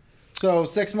 characters. So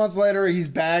 6 months later, he's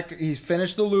back. He's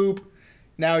finished the loop.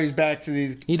 Now he's back to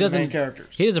these He to the doesn't. main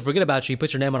characters. He doesn't forget about you. He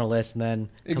puts your name on a list and then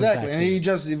comes Exactly. back And to you. he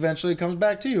just eventually comes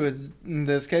back to you. In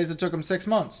this case, it took him 6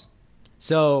 months.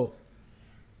 So,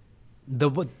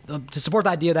 to support the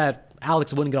idea that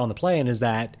Alex wouldn't get on the plane is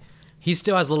that he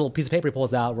still has a little piece of paper he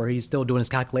pulls out where he's still doing his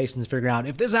calculations, figuring out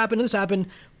if this happened,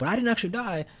 but I didn't actually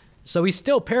die. So he's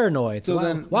still paranoid. So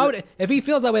why would if he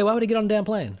feels that way? Why would he get on a damn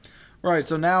plane? Right.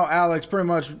 So now Alex pretty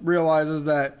much realizes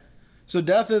that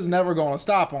death is never going to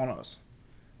stop on us.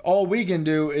 All we can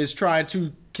do is try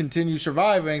to continue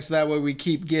surviving, so that way we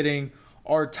keep getting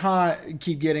more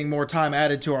time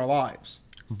added to our lives.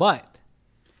 But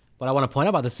what I want to point out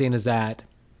about the scene is that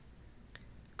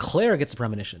Claire gets a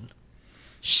premonition.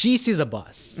 She sees a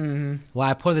bus. Why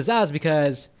I point this out is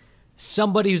because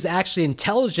somebody who's actually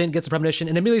intelligent gets a premonition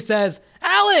and immediately says,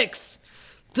 Alex!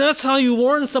 That's how you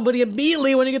warn somebody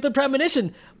immediately when you get the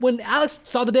premonition. When Alex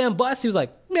saw the damn bus, he was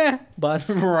like, meh, bus.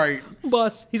 Right.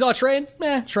 Bus. He saw a train,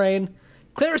 meh, train.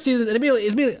 Claire sees it and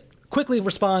immediately quickly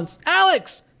responds,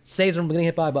 Alex! Saves him from getting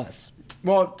hit by a bus.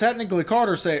 Well, technically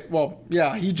Carter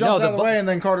he jumps out of the way and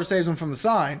then Carter saves him from the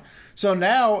sign. So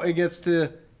now it gets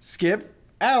to skip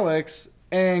Alex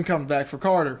and comes back for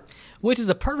Carter. Which is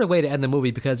a perfect way to end the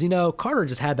movie because, Carter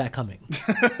just had that coming.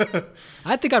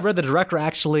 I think I've read the director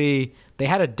actually, they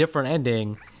had a different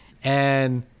ending,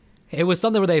 and it was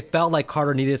something where they felt like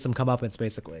Carter needed some comeuppance,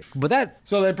 basically.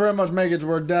 So they pretty much make it to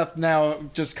where Death now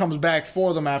just comes back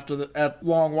for them after at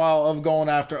long while of going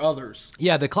after others.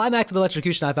 Yeah, the climax of the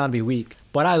electrocution I found to be weak,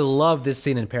 but I love this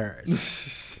scene in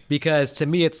Paris. Because to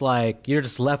me, it's like, you're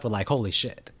just left with like, holy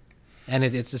shit. And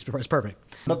it's perfect.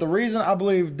 But the reason I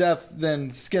believe Death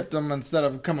then skipped him instead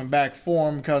of coming back for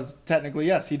him, because technically,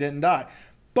 yes, he didn't die.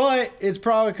 But it's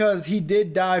probably because he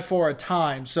did die for a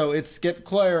time. So it skipped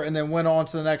Claire and then went on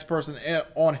to the next person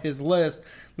on his list,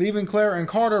 leaving Claire and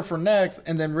Carter for next.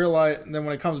 And then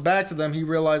when it comes back to them, he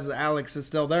realizes that Alex is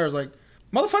still there. It's like,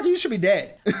 motherfucker, you should be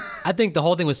dead. I think the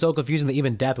whole thing was so confusing that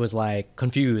even Death was like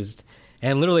confused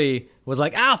and literally was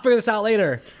like, I'll figure this out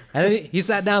later. And then he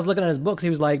sat down, was looking at his books. He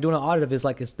was like doing an audit of his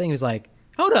thing. He was like,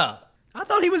 hold up, I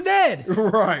thought he was dead.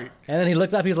 Right. And then he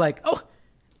looked up. He was like, oh,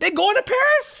 they going to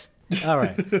Paris? All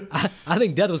right. I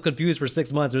think Death was confused for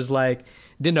 6 months. It was like,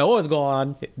 didn't know what was going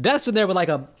on. Death's in there with like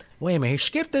wait a minute, he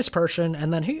skipped this person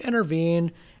and then he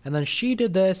intervened and then she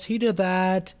did this, he did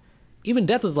that. Even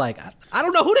Death was like, I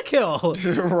don't know who to kill.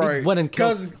 Right. He went and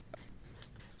killed.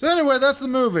 So anyway, that's the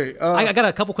movie. I got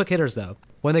a couple quick hitters though.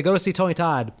 When they go to see Tony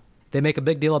Todd, they make a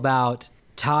big deal about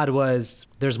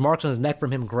there's marks on his neck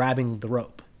from him grabbing the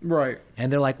rope. Right.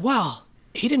 And they're like, well,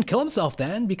 he didn't kill himself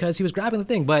then because he was grabbing the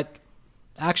thing. But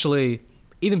actually,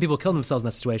 even people kill themselves in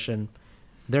that situation,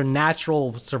 their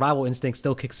natural survival instinct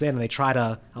still kicks in and they try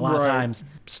to, a lot of times,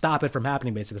 stop it from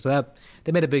happening, basically. So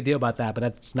they made a big deal about that, but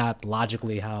that's not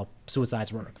logically how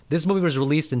suicides work. This movie was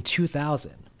released in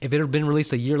 2000. If it had been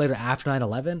released a year later after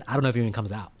 9/11, I don't know if it even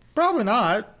comes out. Probably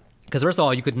not. Because first of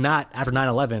all, you could not, after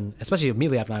 9/11, especially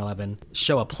immediately after 9/11,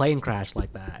 show a plane crash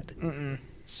like that. Mm-mm.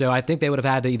 So I think they would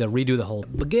have had to either redo the whole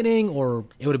beginning or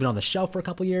it would have been on the shelf for a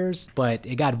couple years. But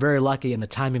it got very lucky in the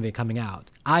timing of it coming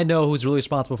out. I know who's really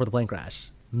responsible for the plane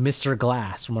crash. Mr.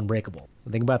 Glass from Unbreakable.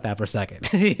 Think about that for a second.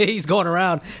 He's going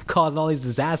around causing all these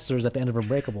disasters at the end of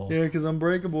Unbreakable. Yeah, because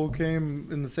Unbreakable came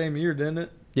in the same year, didn't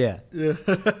it? Yeah.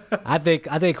 I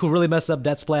think who really messed up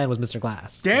Death's plan was Mr.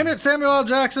 Glass. Damn it, Samuel L.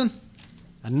 Jackson.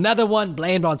 Another one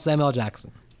blamed on Samuel L.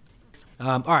 Jackson.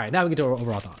 All right, now we get to our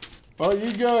overall thoughts. Well,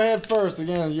 you go ahead first.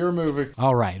 Again, your movie.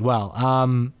 All right.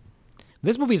 Well,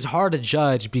 this movie is hard to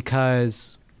judge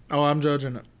because... Oh, I'm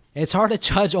judging it. It's hard to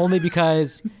judge only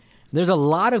because there's a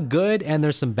lot of good and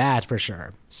there's some bad for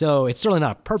sure. So it's certainly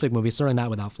not a perfect movie, certainly not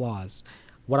without flaws.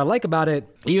 What I like about it,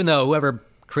 even though whoever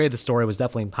created the story was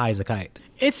definitely high as a kite,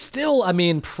 it's still,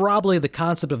 probably the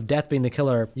concept of Death being the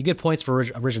killer, you get points for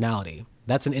originality.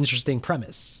 That's an interesting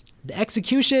premise. The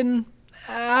execution,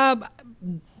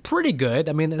 pretty good.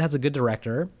 It has a good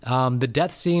director. The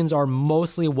death scenes are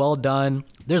mostly well done.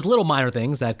 There's little minor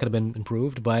things that could have been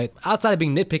improved, but outside of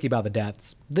being nitpicky about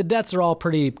the deaths are all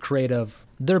pretty creative.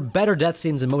 They're better death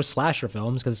scenes than most slasher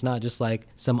films because it's not just like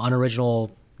some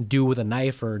unoriginal do with a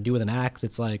knife or do with an axe.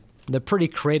 It's like they're pretty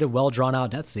creative, well drawn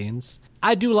out death scenes.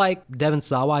 I do like Devon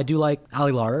Sawa. I do like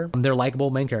Ali Larter. They're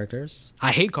likable main characters.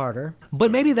 I hate Carter,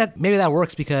 but maybe that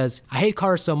works because I hate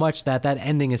Carter so much that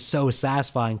ending is so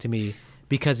satisfying to me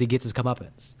because he gets his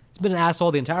comeuppance. He's been an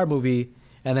asshole the entire movie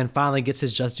and then finally gets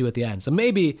his just due at the end. So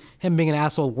maybe him being an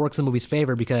asshole works in the movie's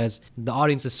favor because the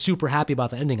audience is super happy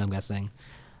about the ending, I'm guessing.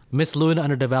 Miss Luna,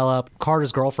 underdeveloped.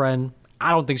 Carter's girlfriend,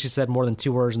 I don't think she said more than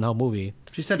 2 words in the whole movie.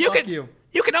 She said, fuck you.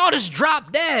 You can all just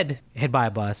drop dead. Hit by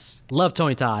a bus. Love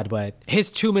Tony Todd, but his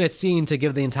 2-minute scene to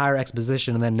give the entire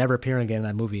exposition and then never appearing again in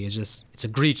that movie is just, it's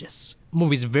egregious. The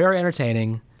movie's very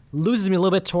entertaining. Loses me a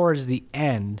little bit towards the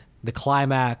end. The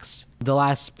climax, the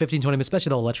last 15, 20 minutes,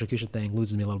 especially the electrocution thing,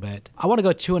 loses me a little bit. I want to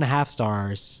go 2.5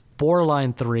 stars.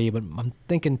 Borderline 3, but I'm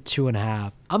thinking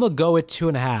 2.5. I'm going to go with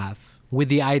 2.5. With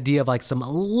the idea of like some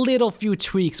little few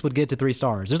tweaks would get to 3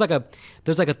 stars. There's like a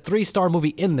 3-star movie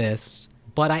in this,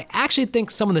 but I actually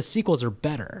think some of the sequels are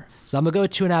better. So I'm gonna go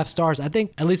with 2.5 stars. I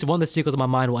think at least one of the sequels in my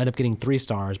mind will end up getting 3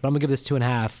 stars, but I'm gonna give this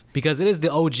 2.5 because it is the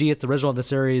OG, it's the original of the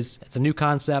series. It's a new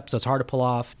concept, so it's hard to pull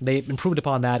off. They improved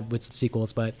upon that with some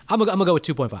sequels, but I'm gonna go with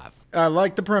 2.5. I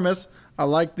like the premise. I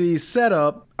like the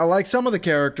setup. I like some of the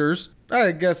characters.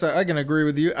 I guess I can agree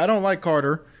with you. I don't like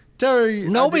Carter. Terry.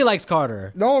 Nobody likes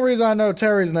Carter. The only reason I know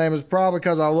Terry's name is probably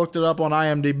because I looked it up on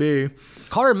IMDb.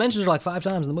 Carter mentions her like 5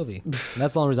 times in the movie.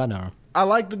 That's the only reason I know her. I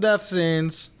like the death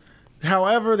scenes.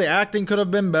 However, the acting could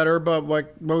have been better, but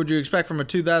what would you expect from a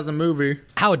 2000 movie?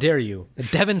 How dare you?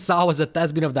 Devin Saw was a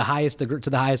thespian of the highest degree, to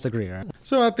the highest degree. Right?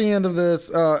 So at the end of this,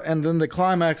 and then the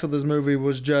climax of this movie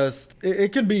was just,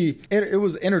 it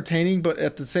was entertaining, but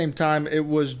at the same time, it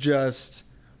was just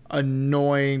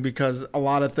annoying because a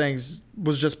lot of things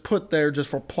was just put there just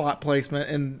for plot placement,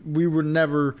 and we were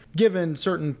never given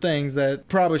certain things that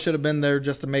probably should have been there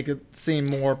just to make it seem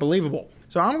more believable.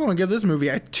 So I'm going to give this movie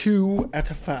a 2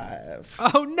 out of 5.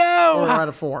 Oh no! Or out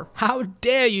of 4. How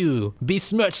dare you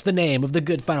besmirch the name of the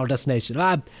good Final Destination?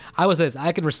 I will say this.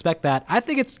 I can respect that. I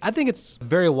think it's a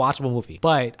very watchable movie,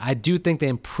 but I do think they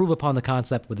improve upon the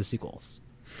concept with the sequels.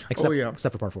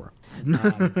 Except for part 4.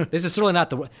 This is certainly not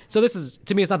this is,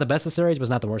 to me, it's not the best of the series, but it's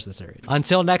not the worst of the series.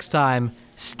 Until next time,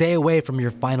 stay away from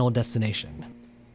your Final Destination.